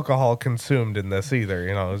no think- alcohol consumed in this either.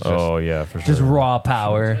 It was just, Oh yeah, for sure. Just raw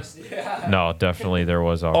power. No, definitely there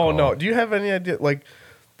was alcohol. Oh no! Do you have any idea? Like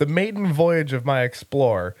the maiden voyage of my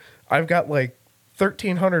Explorer, I've got like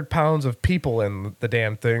 1,300 pounds of people in the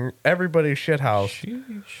damn thing. Everybody's shithouse.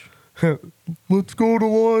 Sheesh. Let's go to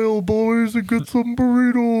Lyle, boys, and get some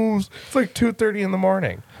burritos. It's like 2:30 in the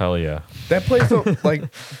morning. Hell yeah. That place, like Are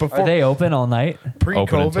before they open all night? Open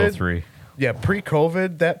until pre-COVID, 3. yeah,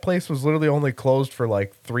 pre-COVID, that place was literally only closed for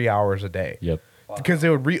like 3 hours a day Yep. because they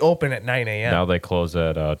would reopen at 9 a.m. Now they close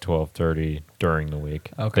at 12:30 during the week.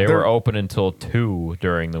 Okay. They were They're- open until 2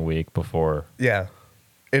 during the week before. Yeah,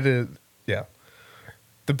 it is. Yeah,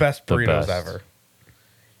 the best The burritos best. ever.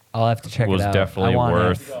 I'll have to check Was it out. definitely I want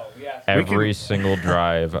worth it. every single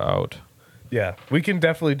drive out. Yeah, we can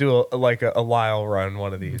definitely do a Lyle run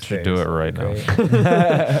one of these Should days. do it right now.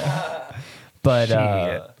 But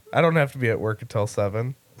Shit. I don't have to be at work until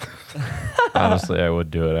 7. Honestly, I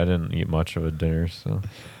would do it. I didn't eat much of a dinner, so.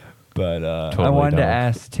 But Totally I wanted to down.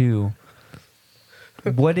 ask too.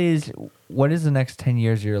 What is the next 10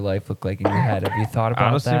 years of your life look like in your head? Have you thought about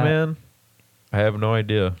Honestly, that? man, I have no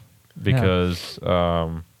idea because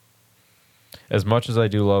as much as I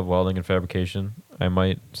do love welding and fabrication, I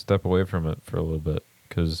might step away from it for a little bit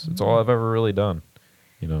because it's all I've ever really done.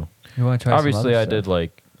 You know, You want to try? obviously some I other did stuff?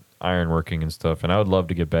 like ironworking and stuff, and I would love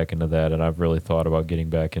to get back into that. And I've really thought about getting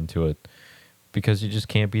back into it because you just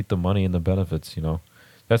can't beat the money and the benefits, you know.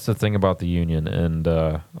 That's the thing about the union. And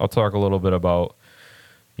I'll talk a little bit about,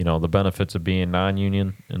 you know, the benefits of being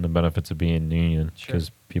non-union and the benefits of being union,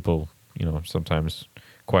 because people, you know, sometimes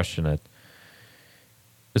question it.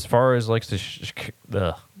 As far as like the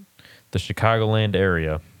Chicagoland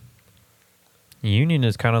area, union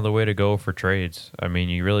is kind of the way to go for trades. I mean,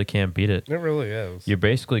 you really can't beat it. It really is. You're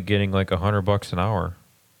basically getting like $100 an hour,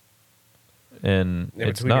 and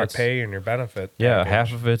it's between nuts. your pay and your benefit. Yeah,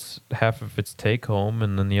 package. half of it's take home,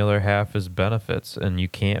 and then the other half is benefits, and you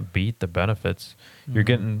can't beat the benefits. Mm-hmm. You're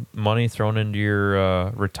getting money thrown into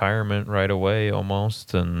your retirement right away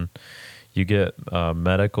almost, and you get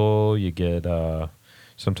medical. You get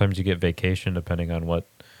sometimes you get vacation depending on what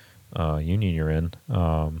union you're in.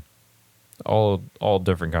 All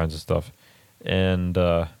different kinds of stuff, and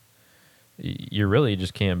you really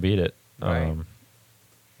just can't beat it. Right.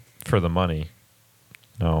 For the money.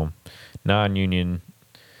 No, non-union,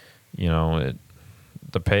 you know,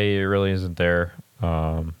 the pay really isn't there.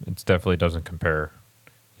 It definitely doesn't compare.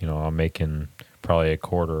 You know, I'm making probably a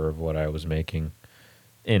quarter of what I was making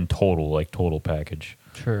in total, like total package.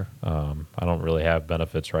 Sure. I don't really have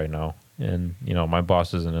benefits right now. And, you know, my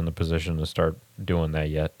boss isn't in the position to start doing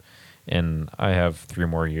that yet. And I have 3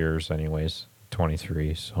 more years anyways,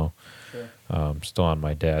 23, so... Sure. Still on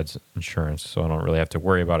my dad's insurance, so I don't really have to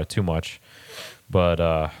worry about it too much. But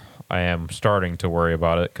I am starting to worry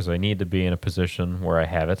about it because I need to be in a position where I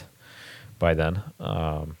have it by then.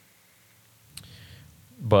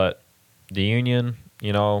 But the union,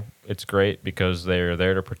 you know, it's great because they're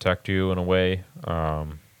there to protect you in a way.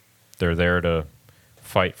 They're there to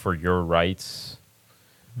fight for your rights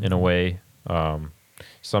in a way.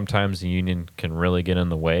 Sometimes the union can really get in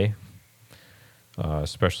the way.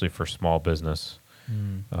 Especially for small business.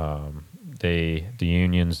 The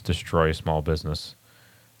unions destroy small business.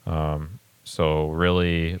 So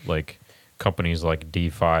really, like companies like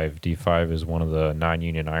D5 is one of the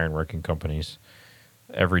non-union ironworking companies.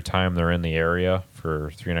 Every time they're in the area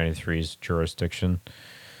for 393's jurisdiction,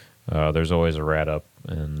 there's always a rat up,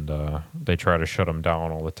 and they try to shut them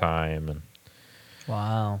down all the time. And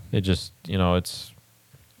wow, it just, you know, it's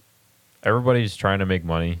everybody's trying to make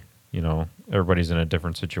money. You know, everybody's in a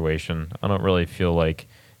different situation. I don't really feel like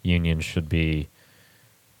unions should be,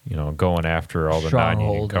 you know, going after all the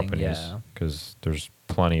non-union companies, because there's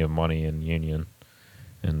plenty of money in union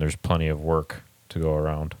and there's plenty of work to go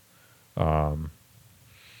around.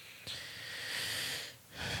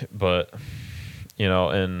 But, you know,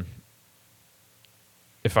 and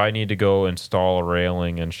if I need to go install a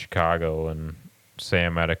railing in Chicago and say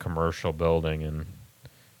I'm at a commercial building and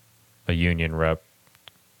a union rep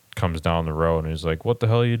comes down the road and he's like, "What the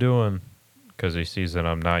hell are you doing?" Because he sees that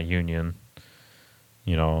I'm not union.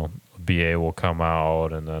 You know, BA will come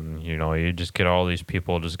out, and then, you know, you just get all these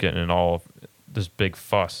people just getting in all this big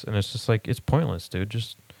fuss, and it's just like, it's pointless, dude.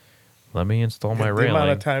 Just let me install my railing. The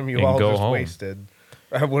amount of time you all just wasted,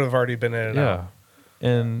 I would have already been in and out.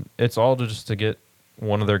 And it's all just to get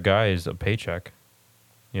one of their guys a paycheck,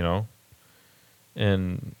 you know,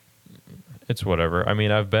 and it's whatever. I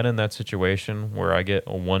mean, I've been in that situation where I get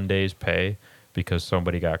a 1 day's pay because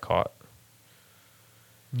somebody got caught.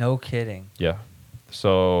 No kidding. Yeah.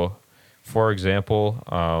 So, for example,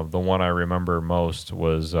 the one I remember most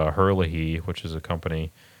was Hurley, which is a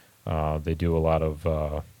company. They do a lot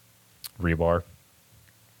of rebar.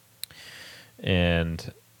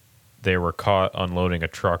 And they were caught unloading a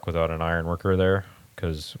truck without an iron worker there,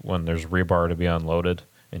 because when there's rebar to be unloaded,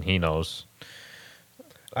 and he knows...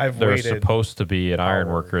 There's supposed to be an iron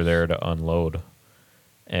worker there to unload.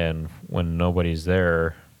 And when nobody's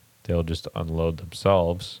there, they'll just unload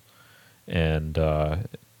themselves. And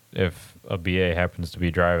if a BA happens to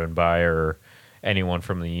be driving by, or anyone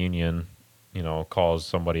from the union, you know, calls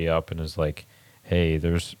somebody up and is like, "Hey,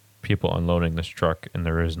 there's people unloading this truck and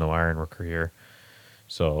there is no iron worker here."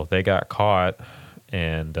 So they got caught,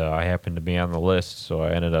 and I happened to be on the list, so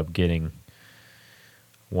I ended up getting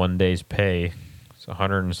 1 day's pay. It's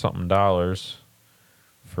 $100 and something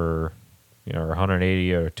for, you know,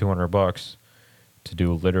 180 or $200 to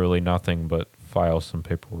do literally nothing but file some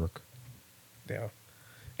paperwork. Yeah,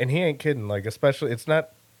 and he ain't kidding. Like, especially, it's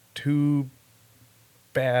not too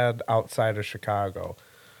bad outside of Chicago,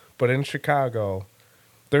 but in Chicago,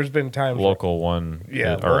 there's been times local one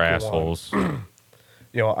are assholes. You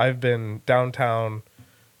know, I've been downtown,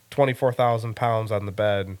 24,000 pounds on the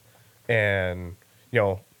bed, and, you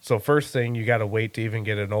know. So first thing, you got to wait to even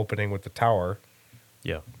get an opening with the tower.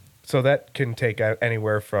 Yeah. So that can take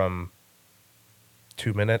anywhere from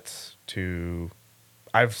 2 minutes to...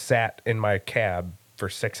 I've sat in my cab for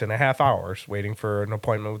 6.5 hours waiting for an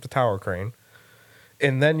appointment with the tower crane.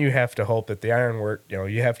 And then you have to hope that the ironwork,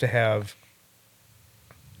 you have to have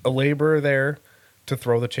a laborer there to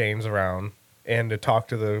throw the chains around and to talk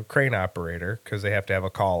to the crane operator because they have to have a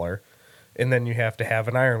caller. And then you have to have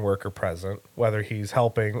an iron worker present, whether he's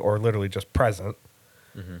helping or literally just present.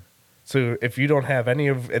 Mm-hmm. So if you don't have any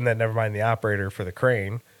of, and then never mind the operator for the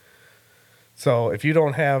crane. So if you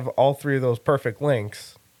don't have all three of those perfect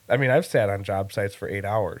links, I mean, I've sat on job sites for 8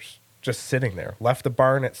 hours just sitting there. Left the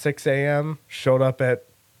barn at 6 a.m., showed up at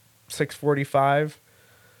 6:45,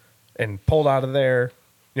 and pulled out of there.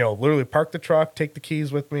 Literally park the truck, take the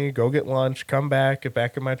keys with me, go get lunch, come back, get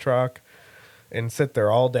back in my truck, and sit there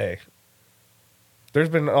all day. There's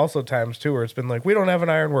been also times, too, where it's been like, we don't have an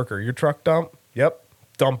iron worker. Your truck dump? Yep.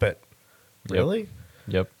 Dump it. Really?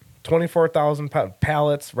 Yep. 24,000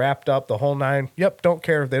 pallets wrapped up, the whole nine. Yep, don't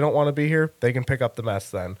care. If they don't want to be here, they can pick up the mess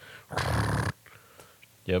then.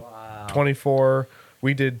 Yep. Wow. 24.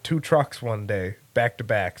 We did 2 trucks one day, back to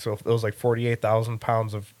back. So it was like 48,000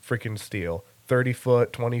 pounds of freaking steel. 30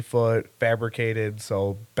 foot, 20 foot, fabricated,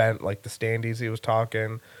 so bent like the standees he was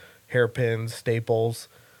talking, hairpins, staples.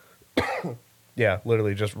 Yeah,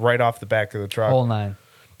 literally just right off the back of the truck. Whole 9.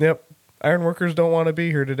 Yep. Iron workers don't want to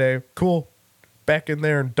be here today. Cool. Back in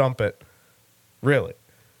there and dump it. Really.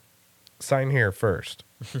 Sign here first.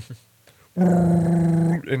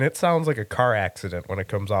 And it sounds like a car accident when it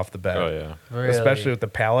comes off the bed. Oh, yeah. Really? Especially with the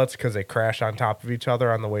pallets because they crash on top of each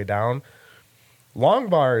other on the way down. Long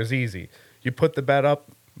bar is easy. You put the bed up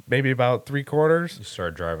maybe about 3/4. You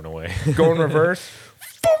start driving away. Go in reverse.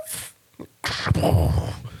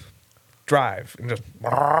 Drive. And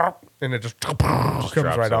it just comes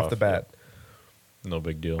drops right off the off, bed. No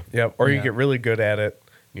big deal. Yep. Or you Yeah. get really good at it.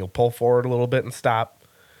 You'll pull forward a little bit and stop.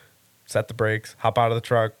 Set the brakes. Hop out of the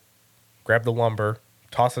truck. Grab the lumber.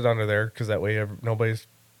 Toss it under there because that way nobody's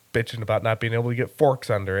bitching about not being able to get forks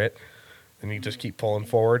under it. And you just keep pulling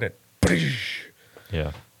forward and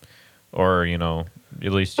Yeah. Or,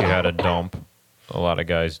 at least you had a dump. A lot of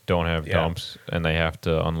guys don't have dumps, and they have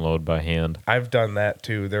to unload by hand. I've done that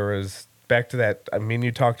too. There was, back to that, I mean,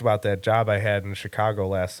 you talked about that job I had in Chicago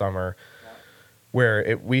last summer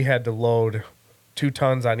where we had to load 2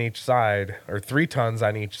 tons on each side or 3 tons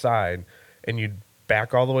on each side, and you'd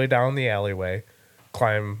back all the way down the alleyway,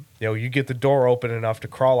 climb, you get the door open enough to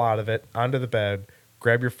crawl out of it onto the bed,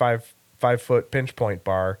 grab your 5-foot pinch point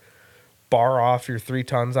bar off your 3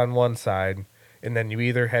 tons on one side, and then you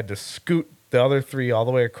either had to scoot the other 3 all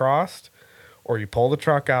the way across, or you pull the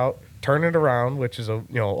truck out, turn it around, which is a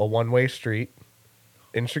one-way street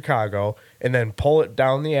in Chicago, and then pull it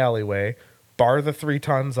down the alleyway, bar the 3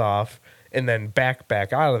 tons off, and then back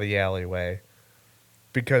out of the alleyway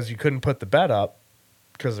because you couldn't put the bed up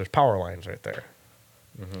because there's power lines right there.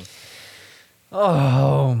 Mm-hmm.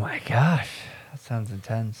 Oh my gosh, that sounds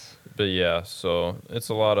intense. But yeah, so it's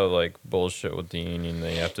a lot of bullshit with the union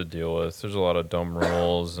that you have to deal with. There's a lot of dumb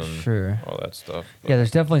rules and Sure. all that stuff. Yeah, there's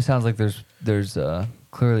definitely sounds like there's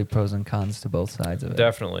clearly pros and cons to both sides of it.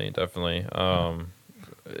 Definitely.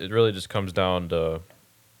 It really just comes down to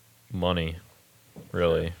money,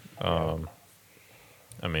 really. I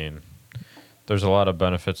mean, there's a lot of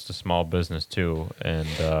benefits to small business too, and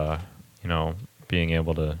being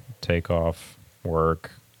able to take off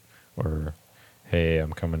work or hey,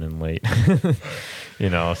 I'm coming in late,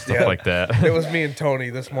 stuff like that. It was me and Tony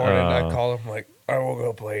this morning. I called him like, I woke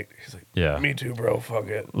up late. He's like, Yeah. Me too, bro. Fuck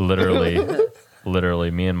it.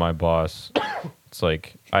 Literally, me and my boss. It's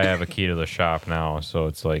like I have a key to the shop now, so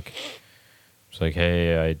it's like,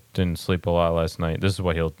 hey, I didn't sleep a lot last night. This is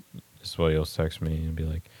what he'll text me and be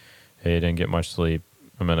like, hey, I didn't get much sleep.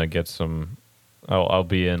 I'm gonna get some. I'll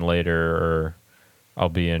be in later, or I'll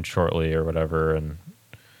be in shortly, or whatever, and.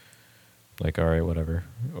 All right, whatever.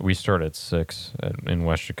 We start at 6 in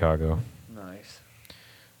West Chicago. Nice.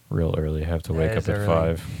 Real early. Have to That wake up is at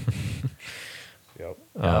early. 5. Yep.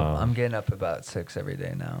 I'm getting up about 6 every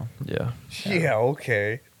day now. Yeah. Yeah,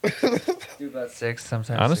 okay. Do about 6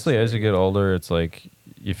 sometimes. Honestly, 6:30. as you get older, it's like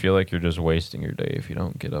you feel like you're just wasting your day if you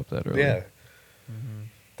don't get up that early. Yeah. Mm-hmm.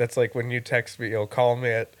 That's like when you text me, call me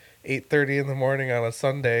at 8:30 in the morning on a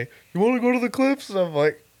Sunday. You want to go to the Cliffs? And I'm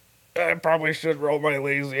like, I probably should roll my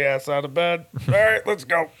lazy ass out of bed. All right, let's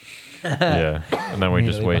go. Yeah. And then we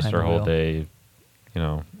just Immediately waste behind our the whole wheel.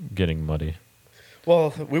 day, getting muddy.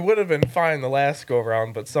 Well, we would have been fine the last go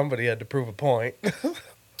around, but somebody had to prove a point.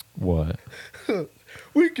 What?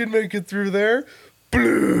 We can make it through there.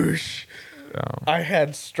 Bloosh. Oh. I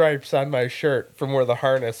had stripes on my shirt from where the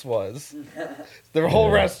harness was. The whole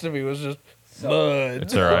rest of me was just mud.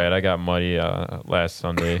 It's all right. I got muddy last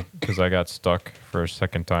Sunday because I got stuck for a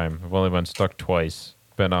second time. I've only been stuck twice.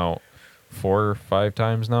 Been out 4 or 5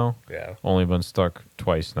 times now. Yeah. Only been stuck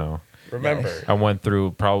twice now. Remember. I went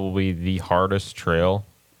through probably the hardest trail.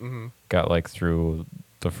 Mm-hmm. Got like through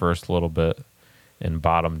the first little bit and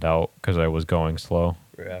bottomed out because I was going slow.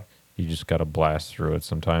 Yeah. You just got to blast through it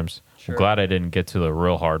sometimes. Sure. I'm glad I didn't get to the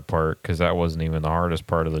real hard part because that wasn't even the hardest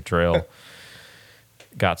part of the trail.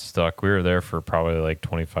 Got stuck. We were there for probably like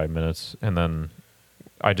 25 minutes, and then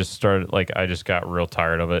I just got real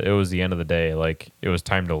tired of it. It was the end of the day. Like, it was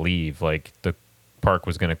time to leave. Like, the park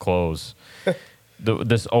was going to close.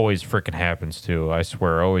 This always freaking happens, too. I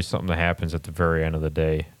swear, always something that happens at the very end of the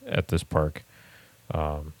day at this park.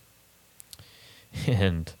 And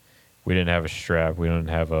we didn't have a strap. We didn't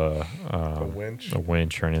have a winch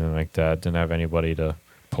or anything like that. Didn't have anybody to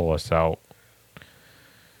pull us out.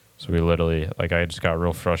 So we literally, like, I just got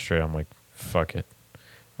real frustrated. I'm like, fuck it.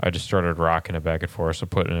 I just started rocking it back and forth. So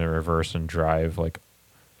put it in reverse and drive like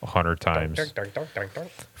 100 times.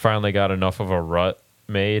 Finally got enough of a rut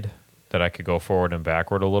made that I could go forward and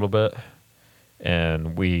backward a little bit.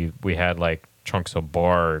 And we had like chunks of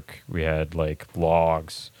bark. We had like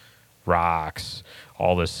logs, rocks,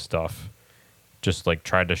 all this stuff. Just like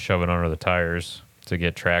tried to shove it under the tires to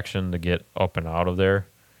get traction to get up and out of there.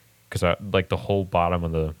 Because like the whole bottom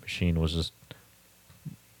of the machine was just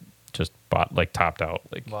like topped out.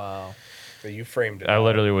 Like, wow. So you framed it. I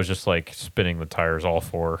literally was just like spinning the tires all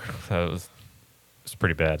 4. It's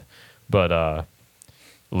pretty bad. But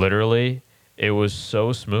literally it was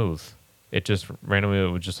so smooth. It just randomly, it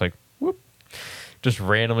was just like whoop, just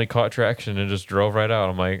randomly caught traction and just drove right out.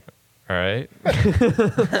 I'm like, all right.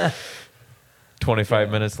 25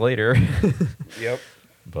 minutes later. Yep.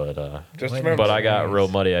 But just remember, but I got real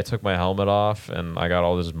muddy. I took my helmet off and I got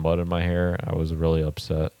all this mud in my hair. I was really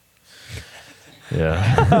upset.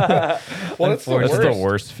 Yeah. Well, it's the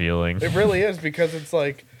worst feeling. It really is, because it's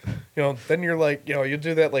like, then you're like, you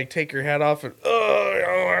do that, like take your hat off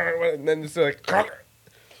and then it's like,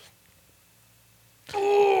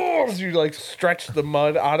 you like stretch the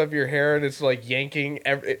mud out of your hair and it's like yanking.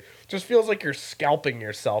 It just feels like you're scalping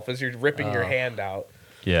yourself as you're ripping your hand out.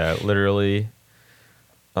 Yeah, literally.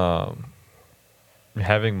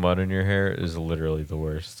 Having mud in your hair is literally the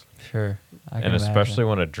worst. Sure. And especially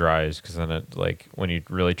when it dries, because then it, like, when you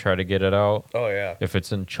really try to get it out. Oh yeah. If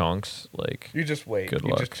it's in chunks, like, you just wait. Good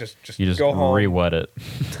you luck. Just you just go home. re-wet it.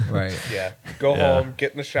 Right. Yeah. Go home,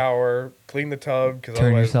 get in the shower, clean the tub.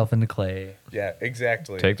 Turn yourself into clay. Yeah,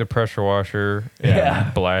 exactly. Take the pressure washer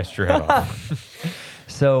and blast your head off.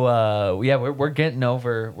 So we're getting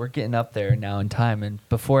up there now in time. And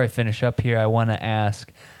before I finish up here, I want to ask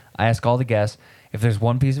all the guests, if there's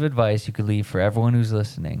one piece of advice you could leave for everyone who's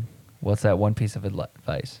listening, what's that one piece of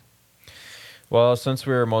advice? Well, since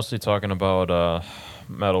we were mostly talking about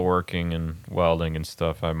metalworking and welding and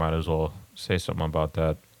stuff, I might as well say something about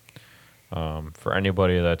that. For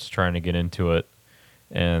anybody that's trying to get into it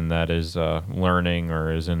and that is learning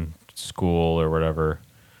or is in school or whatever,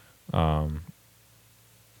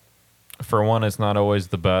 for one, it's not always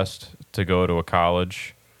the best to go to a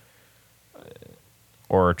college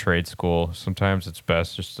or a trade school. Sometimes it's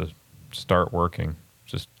best just to start working.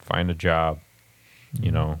 Just find a job,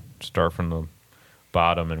 start from the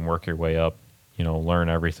bottom and work your way up, learn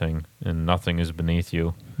everything, and nothing is beneath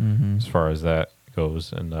you as far as that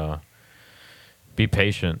goes. And be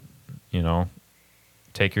patient,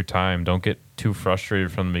 take your time. Don't get too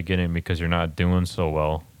frustrated from the beginning because you're not doing so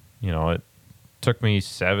well. It took me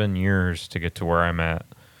 7 years to get to where I'm at.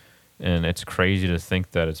 And it's crazy to think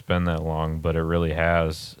that it's been that long, but it really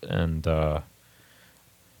has. And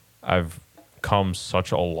I've come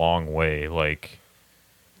such a long way. Like,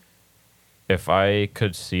 if I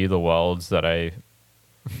could see the welds that I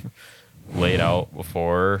laid out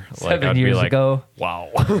before, like, 7 I'd years be like, ago. wow.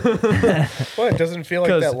 Well, it doesn't feel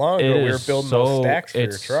like that long ago. We were building those stacks for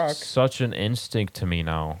your truck. It's such an instinct to me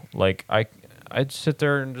now. Like, I'd sit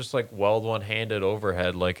there and just like weld one-handed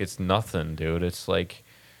overhead like it's nothing, dude. It's like,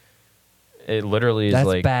 it literally is. That's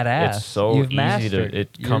like badass. It's so You've easy mastered. to.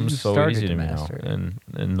 It comes so started easy to to me now, master it.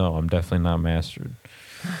 and no, I'm definitely not mastered.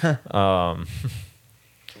 That's one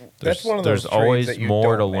of those There's trades always that you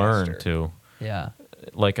more to don't learn master. too. Yeah.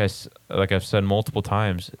 Like I've said multiple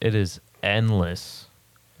times, it is endless.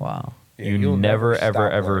 Wow. Yeah, you you'll never stop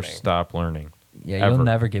ever learning. stop learning. Yeah, Ever. you'll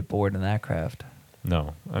never get bored in that craft.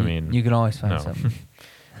 No, I mean, you can always find no. something.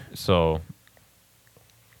 So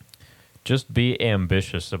just be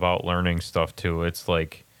ambitious about learning stuff too. It's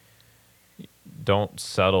like, don't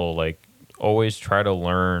settle. Like, always try to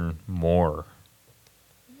learn more.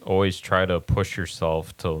 Always try to push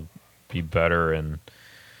yourself to be better, and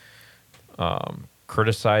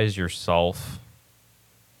criticize yourself,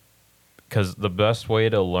 because the best way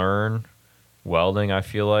to learn welding, I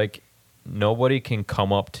feel like nobody can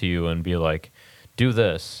come up to you and be like, do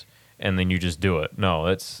this, and then you just do it.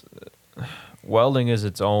 No, welding is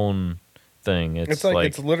its own thing. It's like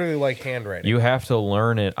it's literally like handwriting. You have to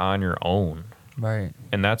learn it on your own. Right.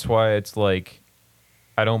 And that's why it's like,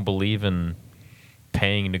 I don't believe in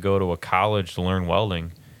paying to go to a college to learn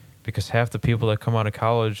welding, because half the people that come out of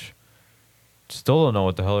college still don't know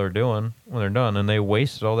what the hell they're doing when they're done, and they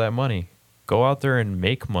wasted all that money. Go out there and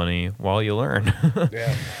make money while you learn.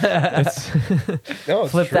 Yeah. No,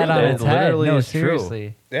 it's flip true. That on its head. Literally No, is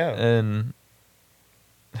seriously. True. Yeah. And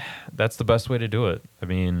that's the best way to do it. I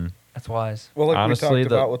mean, that's wise. Well, like honestly, we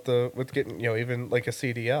talked about with getting, even like a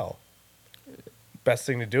CDL. Best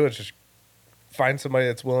thing to do is just find somebody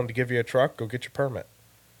that's willing to give you a truck, go get your permit.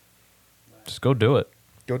 Just go do it.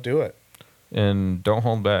 Go do it. And don't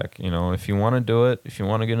hold back. If you want to do it, if you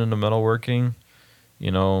want to get into metalworking,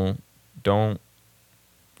 don't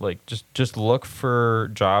just look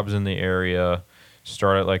for jobs in the area.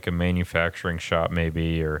 Start at like a manufacturing shop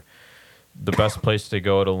maybe, or the best place to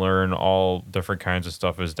go to learn all different kinds of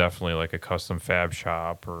stuff is definitely like a custom fab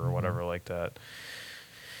shop or whatever like that.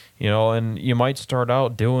 And you might start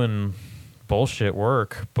out doing bullshit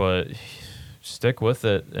work, but stick with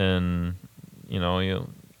it, and you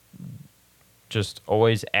just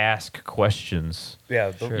always ask questions.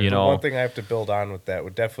 Yeah, the one thing I have to build on with that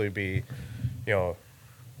would definitely be,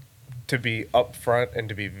 to be upfront and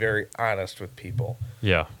to be very honest with people.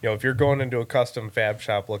 Yeah. If you're going into a custom fab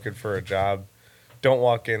shop looking for a job, don't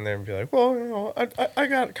walk in there and be like, well, I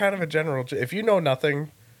got kind of a general... If you know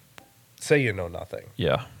nothing, say you know nothing.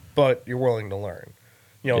 Yeah. But you're willing to learn.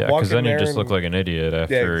 Yeah, because then you just look like an idiot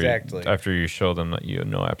exactly. after you show them that you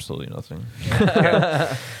know absolutely nothing.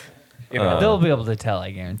 They'll be able to tell,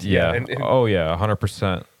 I guarantee. Yeah. Oh, yeah,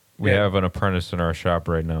 100%. We have an apprentice in our shop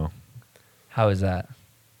right now. How is that?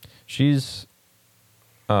 She's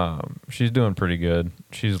doing pretty good.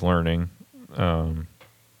 She's learning,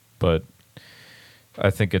 but I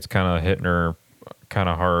think it's kind of hitting her kind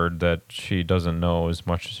of hard that she doesn't know as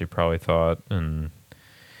much as she probably thought. And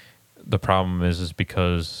the problem is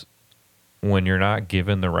because when you're not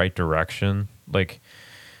given the right direction, like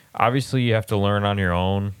obviously you have to learn on your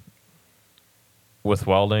own with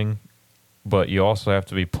welding, but you also have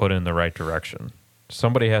to be put in the right direction.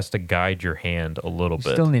 Somebody has to guide your hand a little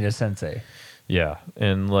bit. Still need a sensei. Yeah.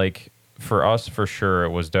 And like for us, for sure, it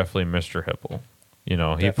was definitely Mr. Hipple.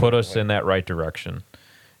 He put us in that right direction,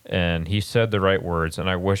 and he said the right words. And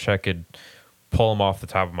I wish I could pull them off the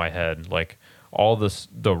top of my head. Like all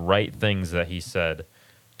the right things that he said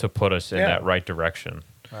to put us in that right direction.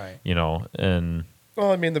 Right. And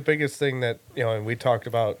well, I mean, the biggest thing that, and we talked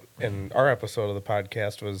about in our episode of the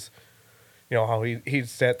podcast was, how he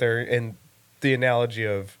sat there and the analogy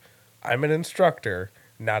of, I'm an instructor,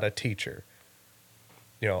 not a teacher.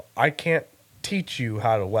 I can't teach you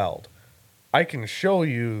how to weld. I can show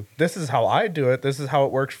you, this is how I do it. This is how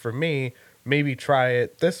it works for me. Maybe try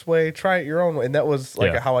it this way, try it your own way. And that was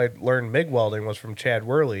like how I learned MIG welding was from Chad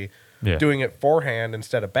Worley, doing it forehand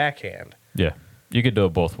instead of backhand. Yeah. You could do it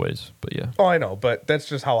both ways, but yeah. Oh, I know, but that's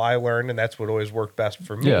just how I learned, and that's what always worked best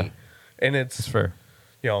for me. Yeah. And it's fair.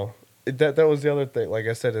 That was the other thing, like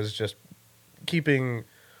I said, is just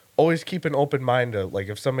always keep an open mind to, like,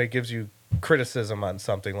 if somebody gives you criticism on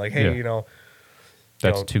something, like, hey,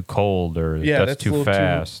 that's too cold, or that's too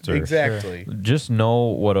fast. Exactly. Just know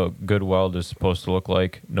what a good weld is supposed to look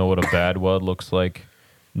like. Know what a bad weld looks like.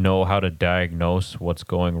 Know how to diagnose what's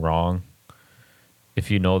going wrong. If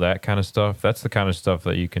you know that kind of stuff, that's the kind of stuff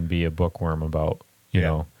that you can be a bookworm about.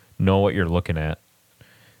 Know what you're looking at.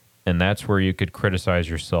 And that's where you could criticize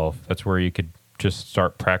yourself. That's where you could just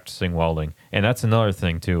start practicing welding. And that's another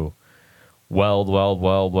thing too. Weld.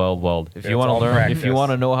 If you want to learn, if you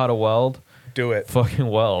want to know how to weld, do it. Fucking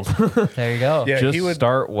weld. There you go. Yeah, just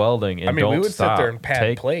start welding, and we would sit there and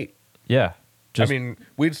pad plate. Yeah.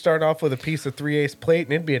 We'd start off with a piece of 3/8 plate,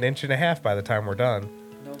 and it'd be 1.5 inches by the time we're done.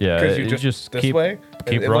 Yeah, because you just this keep way,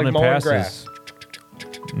 keep running like passes. Grass.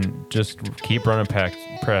 Just keep running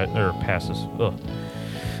passes. Ugh.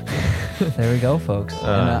 There we go, folks.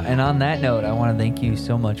 And on that note, I want to thank you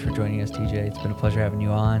so much for joining us, TJ. It's been a pleasure having you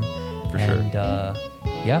on. For sure.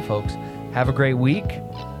 And folks, have a great week.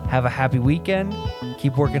 Have a happy weekend.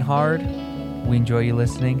 Keep working hard. We enjoy you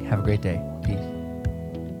listening. Have a great day.